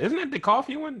had that. Isn't that the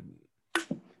coffee one?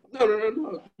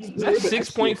 No. That's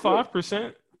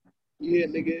 6.5%. Yeah,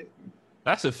 nigga.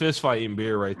 That's a fist fighting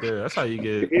beer right there. That's how you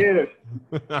get. Yeah.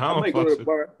 I might go to the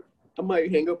bar. I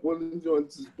might hang up one of these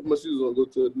joints, put my shoes on, go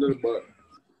to another bar.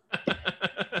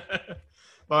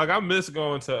 Like I miss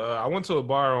going to. I went to a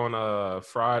bar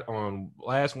on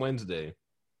last Wednesday.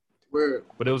 Where?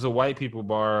 But it was a white people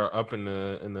bar up in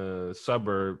the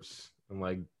suburbs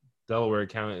in Delaware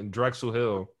County in Drexel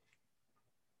Hill,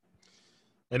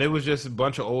 and it was just a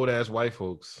bunch of old ass white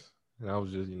folks. And I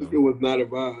was just it was not a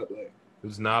vibe. It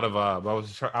was not a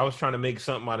vibe. I was trying to make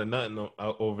something out of nothing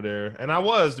over there, and I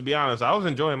was, to be honest, I was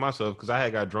enjoying myself because I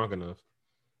had got drunk enough.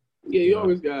 Yeah, you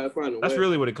always gotta find a way. That's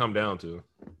really what it come down to.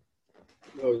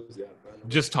 You always gotta find a way.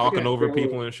 Just talking over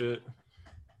people and shit.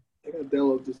 I gotta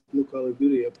download this new Call of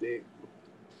Duty update.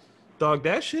 Dog,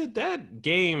 that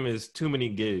game is too many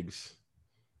gigs.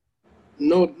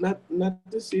 No, not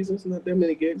this season. It's not that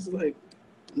many gigs. It's like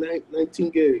 19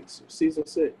 gigs. Season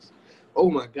 6. Oh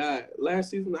my God! Last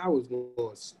season I was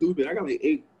going stupid. I got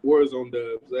 8 Warzone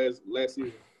dubs last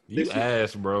season. You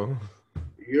ass, bro.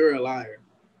 You're a liar.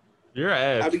 You're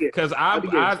ass. Because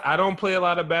I don't play a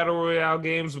lot of battle royale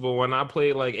games, but when I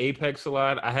played Apex a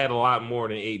lot, I had a lot more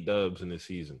than 8 dubs in the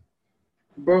season.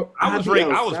 Bro, I was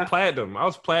platinum. I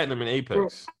was platinum in Apex. Bro,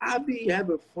 I be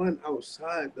having fun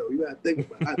outside though. You gotta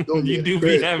think about it. I don't. You do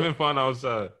be having fun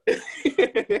outside.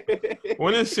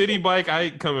 When is City Bike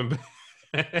Ike coming back?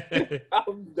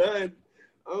 I'm done,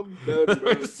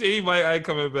 bro. City Bike Ike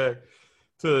coming back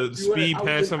to speed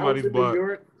past somebody's butt.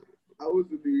 I was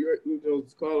in New York. You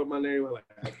was calling my name. I'm like,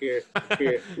 I can't.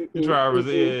 Drivers,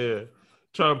 yeah.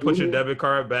 Trying to put your debit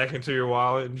card back into your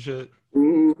wallet and shit.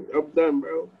 I'm done,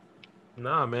 bro.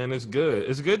 Nah, man, it's good.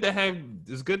 It's good to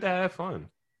have fun.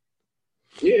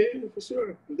 Yeah, for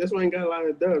sure. That's why I ain't got a lot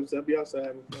of dubs. I'll be outside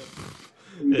having fun.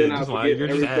 Yeah, you're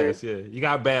just ass. Yeah, you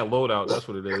got bad loadout. That's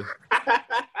what it is.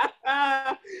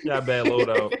 You got bad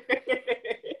loadout.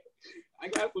 I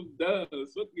got some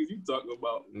dubs. What is you talking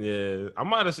about? Yeah, I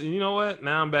might have. You know what?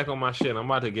 Now I'm back on my shit. I'm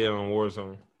about to get on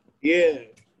Warzone. Yeah.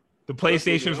 The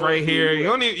PlayStation's right here. You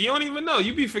don't even know.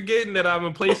 You be forgetting that I'm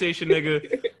a PlayStation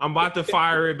nigga. I'm about to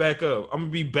fire it back up. I'm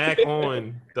gonna be back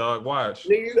on, dog. Watch.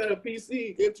 Nigga, you got a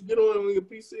PC. Can't you get on your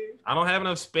PC? I don't have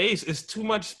enough space. It's too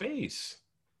much space.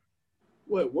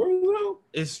 What, Warzone?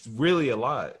 It's really a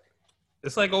lot.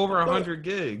 It's like over 100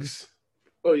 gigs.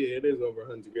 Oh yeah, it is over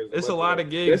 100 gigs. It's a lot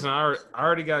of gigs, and I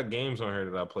already got games on here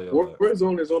that I play a lot.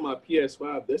 Warzone is on my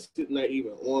PS5. That's not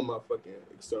even on my fucking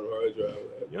external hard drive.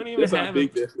 You don't even have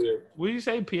it. What did you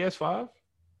say, PS5?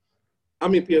 I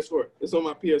mean PS4. It's on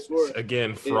my PS4.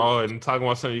 Again, fraud and talking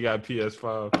about something you got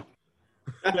PS5.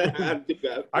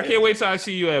 I can't wait till I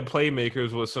see you at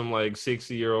Playmakers with some like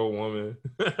 60-year-old woman.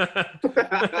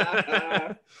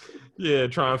 Yeah,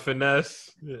 trying to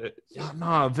finesse. Yeah,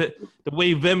 nah, the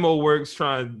way Venmo works,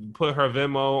 trying to put her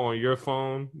Venmo on your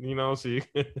phone, you know, so you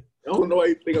can... I don't know why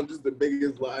you think I'm just the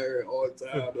biggest liar all the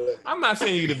time. But... I'm not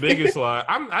saying you're the biggest liar.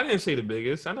 I didn't say the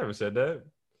biggest. I never said that.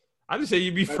 I just say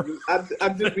you be... I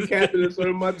just be capping in some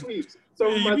of my tweets.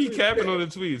 You be capping on the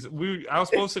tweets. I was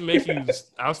supposed to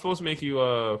make you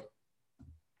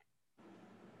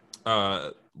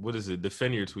what is it?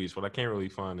 Defend your tweets, but I can't really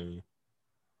find any.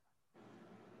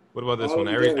 What about this one?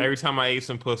 Every time I ate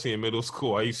some pussy in middle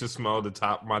school, I used to smell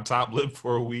my top lip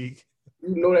for a week.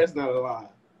 You know that's not a lie.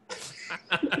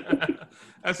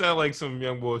 That sounds like some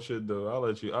young boy shit, though. I'll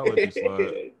let you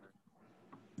slide.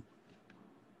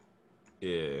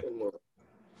 Yeah.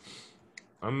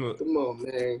 Come on,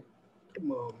 man.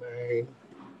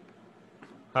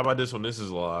 How about this one? This is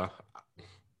a lie.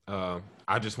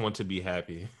 I just want to be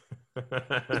happy.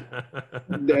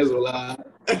 That's a lie.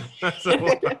 That's a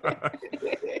lie.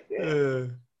 Yeah.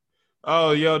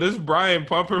 Oh, yo, this Brian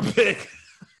Pumper pick.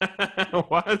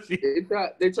 Why is he?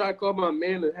 They try to call my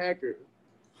man a hacker.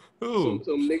 Who?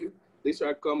 Some niggas. They try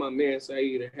to call my man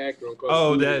Saeed a hacker.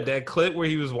 On that clip where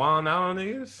he was wilding out on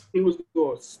niggas? He was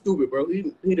going stupid, bro.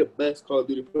 He the best Call of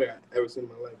Duty player I've ever seen in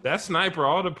my life. That sniper,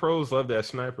 all the pros love that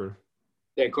sniper.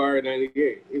 That car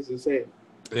 98, it's insane.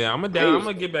 Yeah, I'm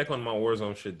gonna get back on my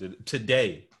Warzone shit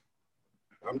today.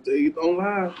 I'm telling you, don't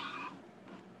lie.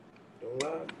 Don't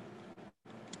lie.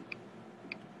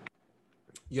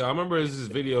 Yeah, I remember there's this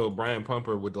video of Brian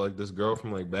Pumper with like this girl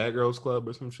from like Bad Girls Club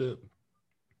or some shit.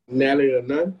 Natalie or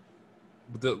none?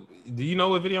 Do you know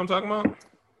what video I'm talking about? You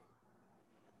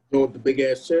know, with the big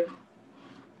ass chair?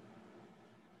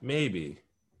 Maybe.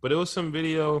 But it was some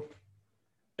video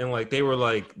and like they were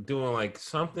like doing like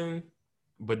something,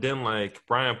 but then like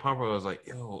Brian Pumper was like,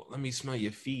 yo, let me smell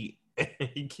your feet.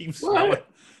 he keeps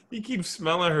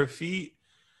smelling her feet.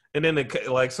 And then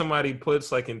like somebody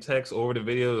puts like in text over the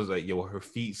video, is like, yo, her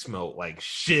feet smell like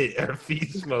shit. Her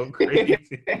feet smell crazy.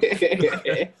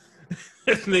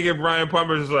 This nigga Brian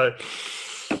Pumper's like,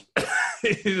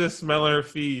 he's just smelling her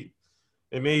feet.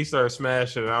 And then he started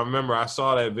smashing. And I remember I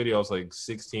saw that video. I was like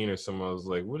 16 or something. I was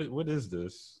like, what is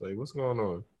this? Like, what's going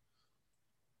on?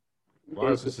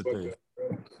 Why is this a thing?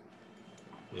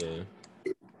 Yeah.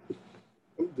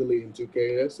 I'm deleting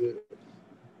 2K. That's it.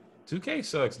 2K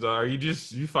sucks, dog. Are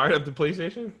you fired up the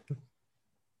PlayStation?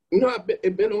 You know,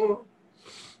 it been on.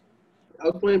 I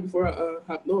was playing before I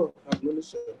hopped on the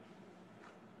show.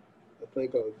 I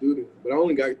played Call of Duty, but I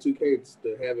only got 2K to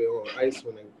have it on ice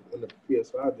when the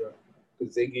PS5 dropped,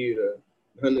 because they give you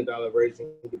the $100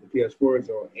 version with the PS4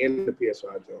 on and the PS5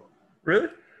 on. Really?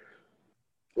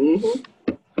 Mm-hmm.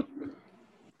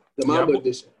 The Mamba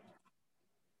edition.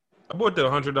 I bought the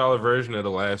 $100 version of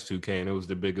the last 2K, and it was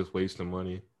the biggest waste of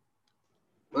money.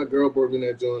 My girl bought me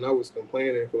that joint. I was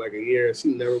complaining for like a year. She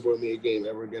never bought me a game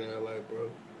ever again in her life,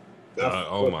 bro.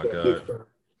 Oh my God.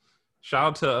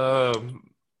 Shout out to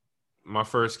my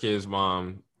first kid's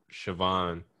mom,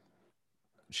 Siobhan.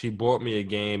 She bought me a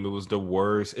game. It was the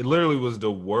worst. It literally was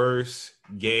the worst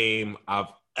game I've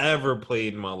ever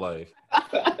played in my life.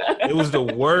 It was the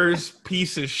worst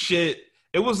piece of shit.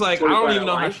 It was like, I don't even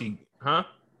know how she,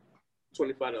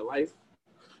 25 to Life?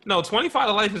 No, 25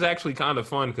 to Life is actually kind of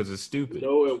fun because it's stupid.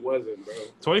 No, it wasn't, bro.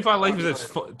 25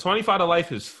 to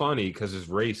Life is funny because it's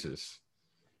racist.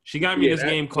 She got me this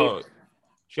game called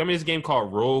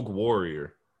Rogue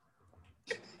Warrior.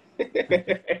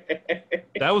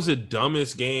 That was the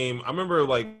dumbest game. I remember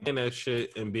like playing that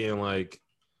shit and being like,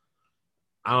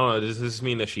 I don't know. Does this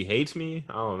mean that she hates me?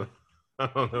 I don't know. I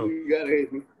don't know. You gotta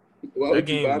hate me. Why That would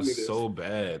you game buy me was this? so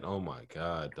bad. Oh my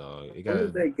god, dog! What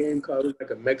was that game called? It was like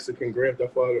a Mexican Grand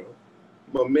Theft Auto.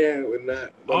 My man would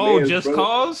not. Just brother,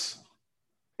 Cause?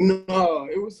 No,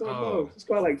 it was something else. It's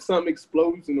called like some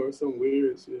explosion or some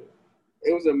weird shit.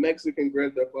 It was a Mexican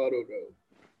Grand Theft Auto though.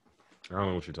 I don't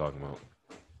know what you're talking about.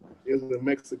 It was in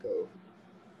Mexico.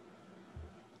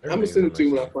 I'm gonna send it to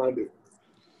you when I find it.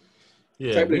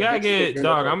 Yeah, we gotta get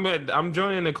dog. I'm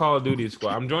joining the Call of Duty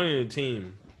squad. I'm joining the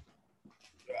team.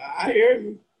 I hear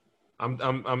you.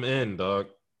 I'm in, dog.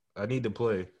 I need to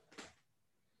play.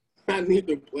 I need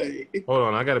to play. Hold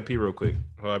on, I gotta pee real quick.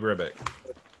 I'll be right back.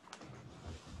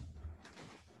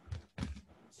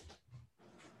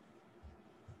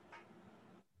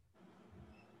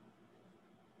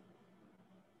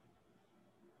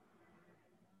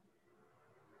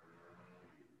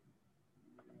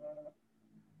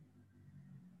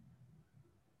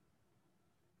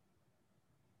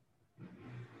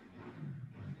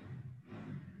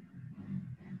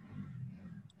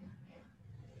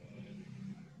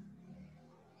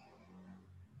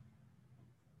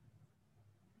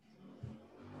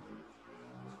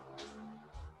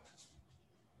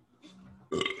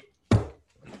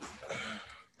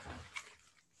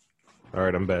 All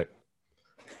right, I'm back.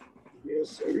 Yes,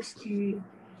 sir.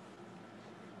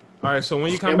 All right, so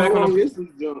when you come back on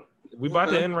we about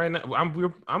to end right now.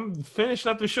 I'm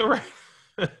finishing up the show right.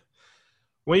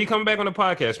 When you come back on the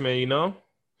podcast, man, you know?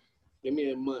 Give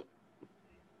me a month.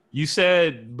 You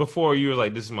said before you were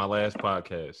like, "This is my last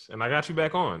podcast," and I got you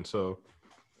back on. So,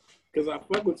 because I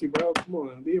fuck with you, bro. Come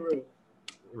on, be real.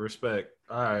 Respect.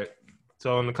 All right.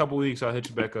 So in a couple weeks, I'll hit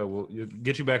you back up. We'll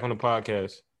get you back on the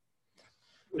podcast.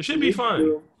 It should be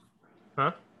fun,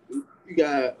 huh? You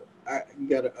got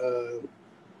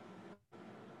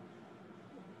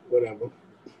whatever.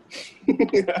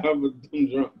 I'm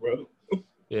drunk, bro.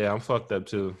 Yeah, I'm fucked up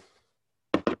too.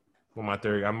 With my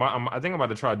theory, I think I'm about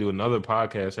to try to do another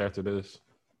podcast after this.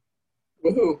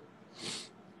 With who?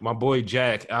 My boy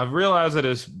Jack. I've realized that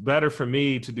it's better for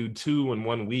me to do 2 in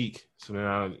 1 week. So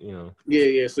then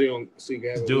Yeah. So you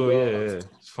guys do it. Yeah.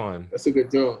 It's fun. That's a good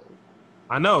job.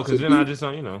 I know, because then I just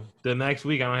don't, the next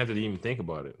week I don't have to even think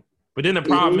about it. But then the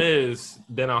problem is,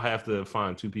 then I'll have to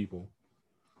find 2 people.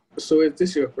 So is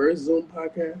this your first Zoom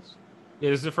podcast? Yeah,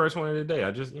 it's the first one of the day.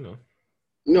 I just,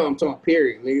 No, I'm talking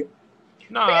period, nigga.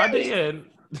 No, I did.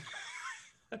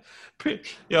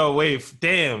 Yo, wait,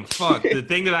 damn, fuck. The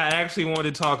thing that I actually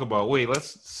wanted to talk about. Wait,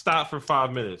 let's stop for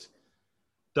 5 minutes.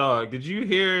 Dog, did you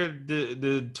hear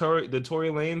the Tory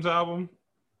Lanez album?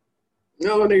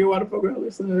 No, nigga, why the fuck would I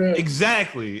listen to that?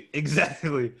 Exactly.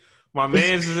 My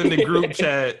man's is in the group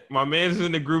chat.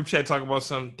 Talking about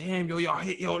something. Damn,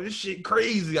 yo, this shit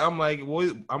crazy. I'm like,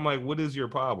 what is your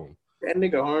problem? That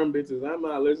nigga harm bitches. I'm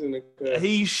not listening to.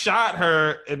 He shot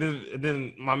her, and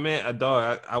then my man, a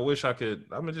dog. I wish I could.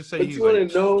 I'm gonna just say. But you want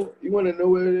to know? You want to know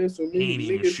what it is for me? He ain't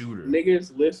even a shooter.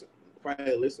 Niggas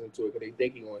probably listen to it because they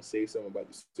think he want to say something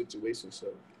about the situation. So,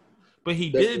 but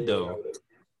he did though.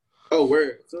 Oh,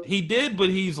 word. So, he did, but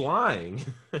he's lying.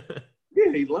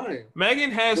 Yeah, he's lying.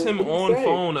 Megan has him on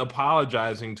phone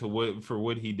apologizing for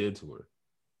what he did to her.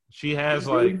 She has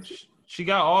she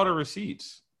got all the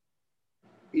receipts.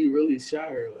 He really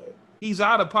shot her. Like, he's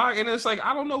out of pocket, and it's like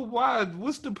I don't know why.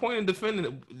 What's the point in defending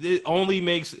it? It only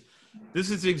makes. This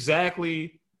is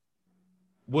exactly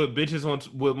what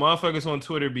motherfuckers on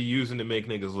Twitter be using to make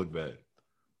niggas look bad.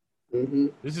 Mm-hmm.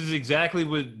 This is exactly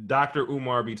what Dr.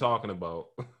 Umar be talking about.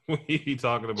 He be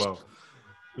talking about,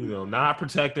 not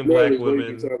protecting black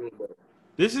women.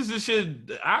 This is the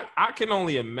shit. I can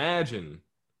only imagine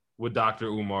what Dr.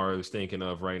 Umar is thinking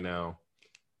of right now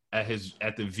at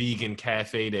the vegan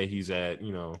cafe that he's at.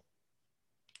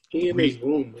 He in his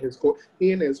room,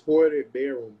 he in his hoarded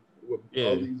bedroom with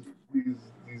all these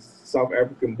South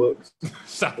African books.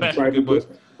 South African books.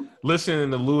 Listening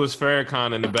to Louis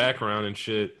Farrakhan in the background and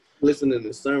shit. Listening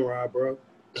to Sunrise, bro.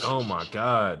 Oh my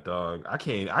god, dog! I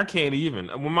can't even.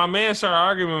 When my man started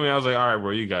arguing with me, I was like, "All right, bro,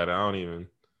 you got it. I don't even.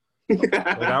 I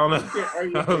don't know."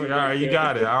 I was like, "All right, you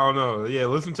got it. I don't know. Yeah,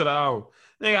 listen to the album.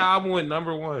 Nigga, album went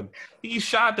 #1. He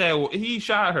shot her. he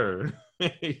shot her.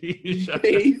 He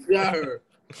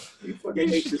fucking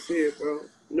hates to see it, bro.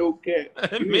 No cat.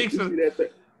 It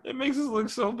makes us look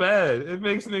so bad. It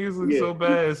makes niggas look so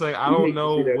bad. It's like I don't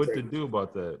know what to do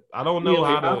about that. I don't know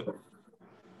how to.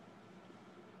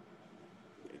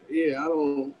 Yeah, I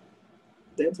don't.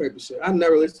 That type of shit. I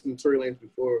never listened to Tory Lanez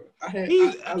before.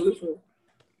 I listened.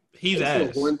 He's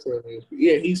ass. One Tory Lanez.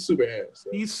 Yeah, he's super ass.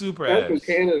 So. He's super ass. From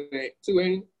Canada too,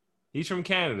 ain't he? He's from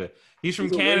Canada. He's from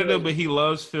Canada, but he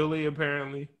loves Philly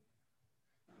apparently.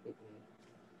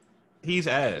 He's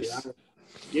ass.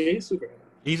 Yeah, he's super ass.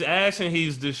 He's ass and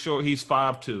he's this short. He's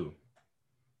 5'2".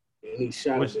 And he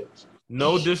shot a bitch.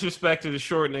 No disrespect to the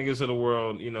short niggas of the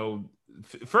world. You know,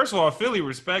 first of all, Philly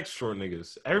respects short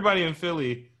niggas. Everybody in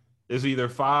Philly is either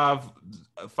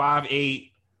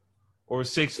 5'8" or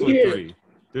 6'3".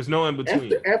 There's no in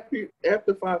between.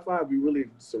 After 5'5", you really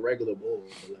just a regular bull.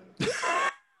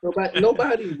 Like,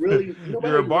 nobody really.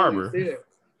 You're a barber. Really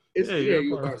you're a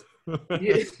barber.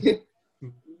 Yeah.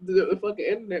 The fucking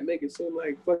internet make it seem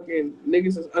like fucking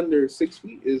niggas is under 6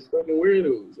 feet is fucking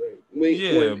weirdos.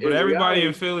 Like, but everybody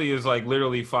in Philly is like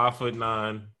literally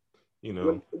 5'9". You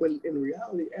know, when in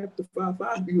reality, after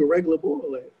 5'5", you a regular boy.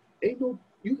 Like, you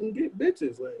can get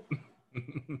bitches. Like,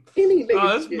 any nigga.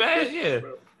 Oh, that's mad. Bitches,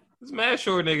 bro. There's mad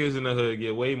short niggas in the hood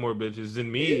get way more bitches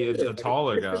than me, a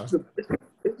taller guy.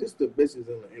 It's just the bitches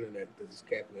on the internet that's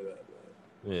capping it up.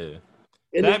 Man. Yeah.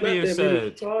 And that being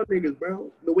said, tall niggas,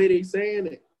 bro, the way they saying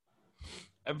it.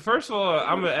 First of all,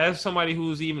 I'm gonna ask somebody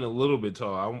who's even a little bit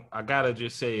tall. I gotta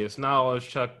just say it's not all it's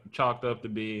chalked up to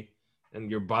be, and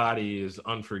your body is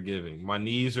unforgiving. My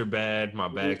knees are bad, my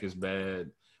back is bad.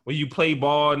 When you play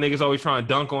ball, niggas always trying to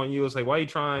dunk on you. It's like, why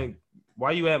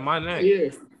you at my neck?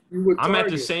 Yeah, I'm at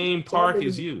the same park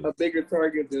as you. A bigger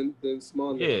target than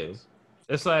small niggas. Yeah,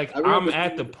 it's like I'm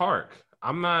at the park.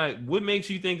 I'm not. What makes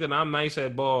you think that I'm nice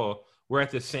at ball? We're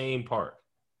at the same park.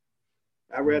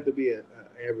 I'd rather be an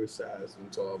average size and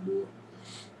tall boy.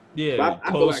 Yeah,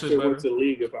 I feel like I should have went to the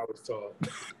league if I was tall. I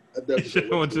definitely should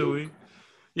have went to the league.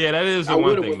 Yeah, that is the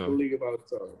one thing, though. I would have went to the league if I was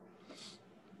tall.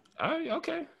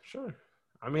 Okay, sure.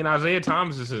 I mean, Isaiah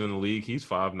Thomas is in the league. He's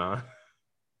 5'9".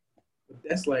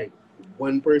 That's like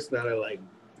one person out of like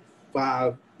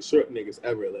 5 short niggas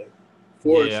ever. Like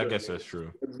 4. Yeah, I guess that's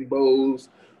true. Bowles,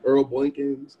 Earl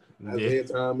Boykins, Isaiah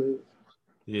Thomas.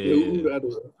 Yeah.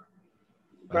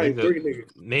 Probably 3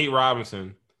 niggas. Nate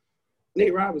Robinson.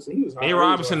 Nate Robinson, he was hard. Nate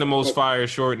Robinson, the most fire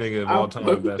short nigga of all time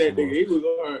in basketball. He was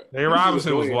hard. Nate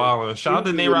Robinson was wild. Shout out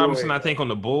to Nate Robinson, I think, on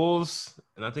the Bulls.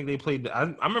 And I think they played.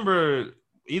 I remember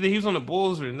either he was on the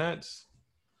Bulls or the Nets.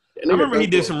 I remember he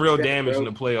did some real damage in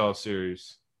the playoff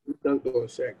series. He dunked on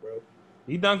Shaq, bro.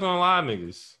 He dunked on a lot of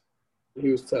niggas. He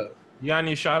was tough. You got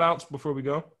any shout outs before we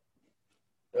go?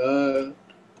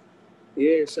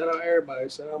 Yeah, shout out everybody.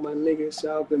 Shout out my niggas.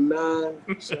 Shout out the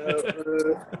 9. Shout out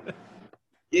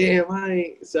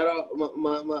shout out my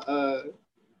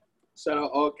shout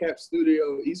out All Cap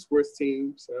Studio Esports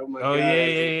team. Shout out my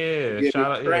guys. Yeah.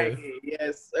 Shout out, yeah.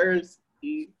 Yes, sir.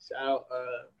 Shout out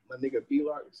my nigga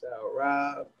B-Lark. Shout out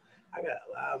Rob. I got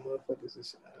a lot of motherfuckers to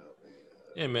shout out, man.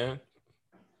 Yeah, man.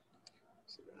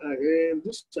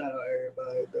 Just shout out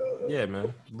everybody, though. Yeah,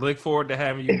 man. Look forward to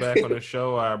having you back on the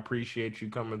show. I appreciate you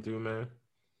coming through, man.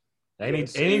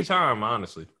 Anytime,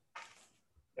 honestly.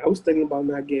 I was thinking about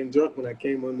not getting drunk when I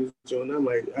came on this show, and I'm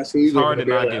like, I seen you. It's hard to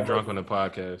not get drunk on the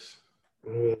podcast.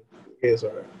 Mm-hmm. Yeah, it's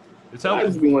hard. It's helpful. I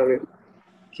just be wanting to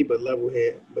keep a level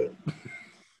head, but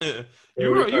you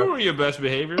were your best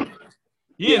behavior.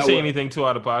 You didn't say anything too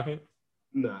out of pocket.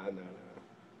 Nah.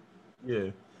 Yeah.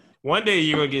 One day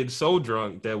you're gonna get so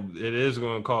drunk that it is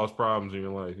gonna cause problems in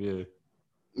your life. Yeah.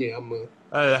 Yeah, I'm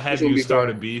have you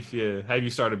started beef? Yeah. Have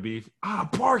you started beef?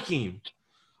 Parking.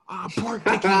 Parking.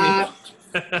 I'm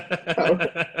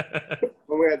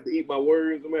gonna have to eat my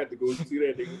words. I'm gonna have to go see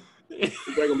that nigga. It's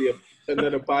like gonna be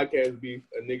another podcast beef.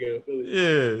 A nigga in Philly.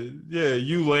 Yeah.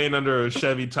 You laying under a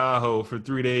Chevy Tahoe for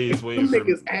 3 days waiting. Some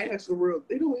niggas ask for real.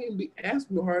 They don't even be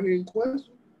asking no hard-hitting questions.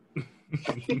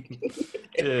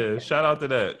 Yeah, shout out to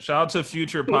that. Shout out to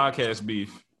future podcast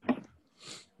beef.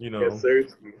 You know, yes, sir.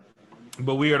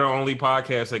 But we are the only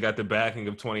podcast that got the backing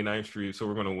of 29th Street, so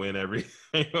we're gonna win every.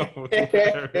 This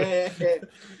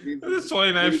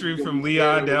 29th Street from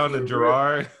Lehigh down to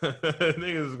Girard.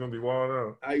 Niggas is gonna be wilding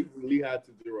out. I from Lehigh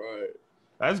to Girard.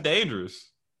 That's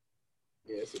dangerous.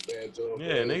 Yeah, it's a bad job.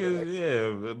 Yeah, niggas.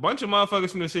 Yeah, a bunch of motherfuckers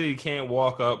from the city can't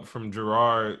walk up from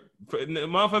Girard.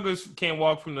 Motherfuckers can't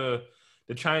walk from the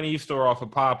Chinese store off of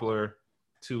Poplar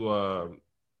to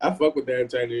I fuck with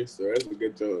that Chinese store. That's a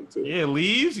good joint too. Yeah,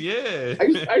 Lee's. Yeah.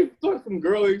 I thought some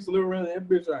girl who used to live around there. That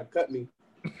bitch tried to cut me.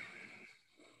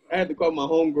 I had to call my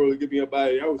homegirl to get me a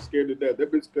body. I was scared to death.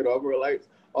 That bitch cut off her lights,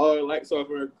 all her lights off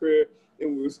her crib. It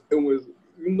was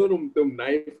you know them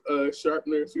knife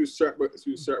sharpeners. She was sharp with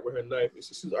her knife. And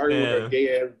she was arguing with her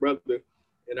gay ass brother.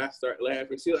 And I start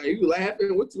laughing. She's like, "You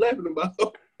laughing? What you laughing about?" I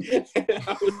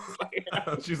was like,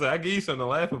 she's like, "I give you something to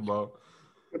laugh about."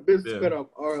 The bitch cut off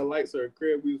all her lights on her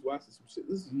crib. We was watching some shit.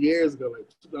 This is years ago, like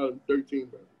 2013,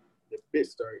 bro. The bitch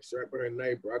started sharpening her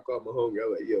knife, bro. I called my homie. I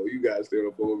was like, "Yo, you guys stay on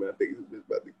the phone, man. I think this bitch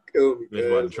about to kill me." Bitch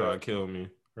about to try to kill me.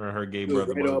 Her gay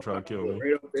brother about to try to kill me.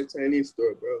 Right off that Chinese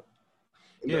store, bro.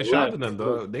 Yeah, shout out to them,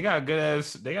 though. They got good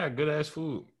ass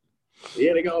food.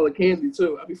 Yeah, they got all the candy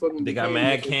too. I be fucking. They got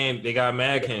mad candy. They got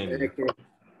mad candy.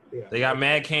 They got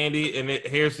mad candy, and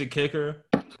here's the kicker: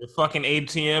 the fucking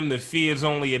ATM, the fee is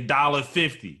only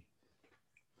 $1.50.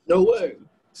 No way.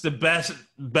 It's the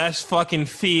best fucking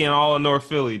fee in all of North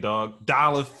Philly, dog.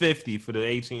 $1.50 for the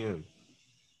ATM.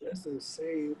 That's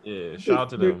insane. Yeah, shout out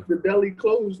to them. The deli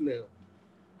closed now.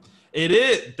 It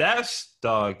is. That's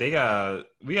dog. We gotta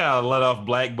let off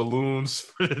black balloons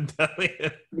for the deli.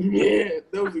 Yeah,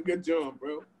 that was a good job,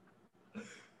 bro.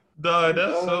 Dog,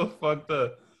 that's so fucked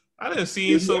up. I done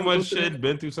seen so much shit,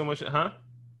 been through so much shit, huh?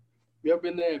 You ever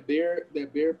been to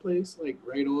that bear place, like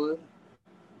right on?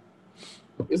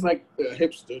 It's like a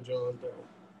hipster joint, though.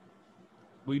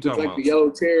 What you talking like about? The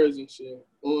yellow chairs and shit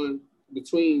on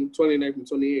between 29th and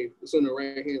 28th. It's on the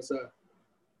right hand side.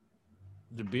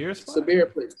 The beer spot? It's a bear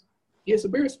place. Yeah, it's a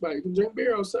beer spot. You can drink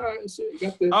beer outside and shit.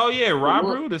 You got Rob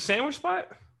Brew, the sandwich spot?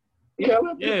 Yeah, I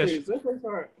love that place. That place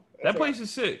hard. That place is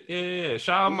sick. Yeah.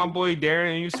 Shout out my boy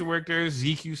Darren. He used to work there.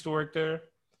 Zeke used to work there.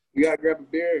 You gotta grab a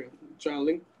beer and try to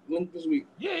link this week.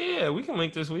 Yeah. We can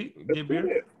link this week. Get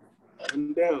beer.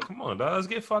 I'm down. Come on, dog. Let's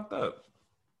get fucked up.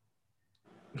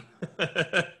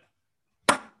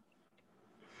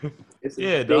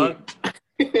 Yeah, dog.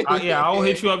 I will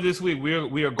hit you up this week.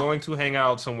 We are going to hang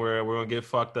out somewhere. We're gonna get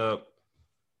fucked up,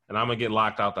 and I'm gonna get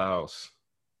locked out the house.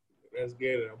 Let's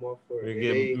get it. I'm all for it.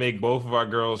 We make both of our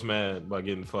girls mad by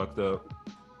getting fucked up.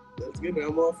 Let's get it.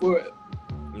 I'm all for it.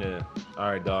 Yeah. All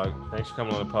right, dog. Thanks for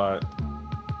coming on the pod.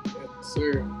 Yes,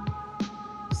 sir.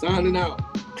 Signing out.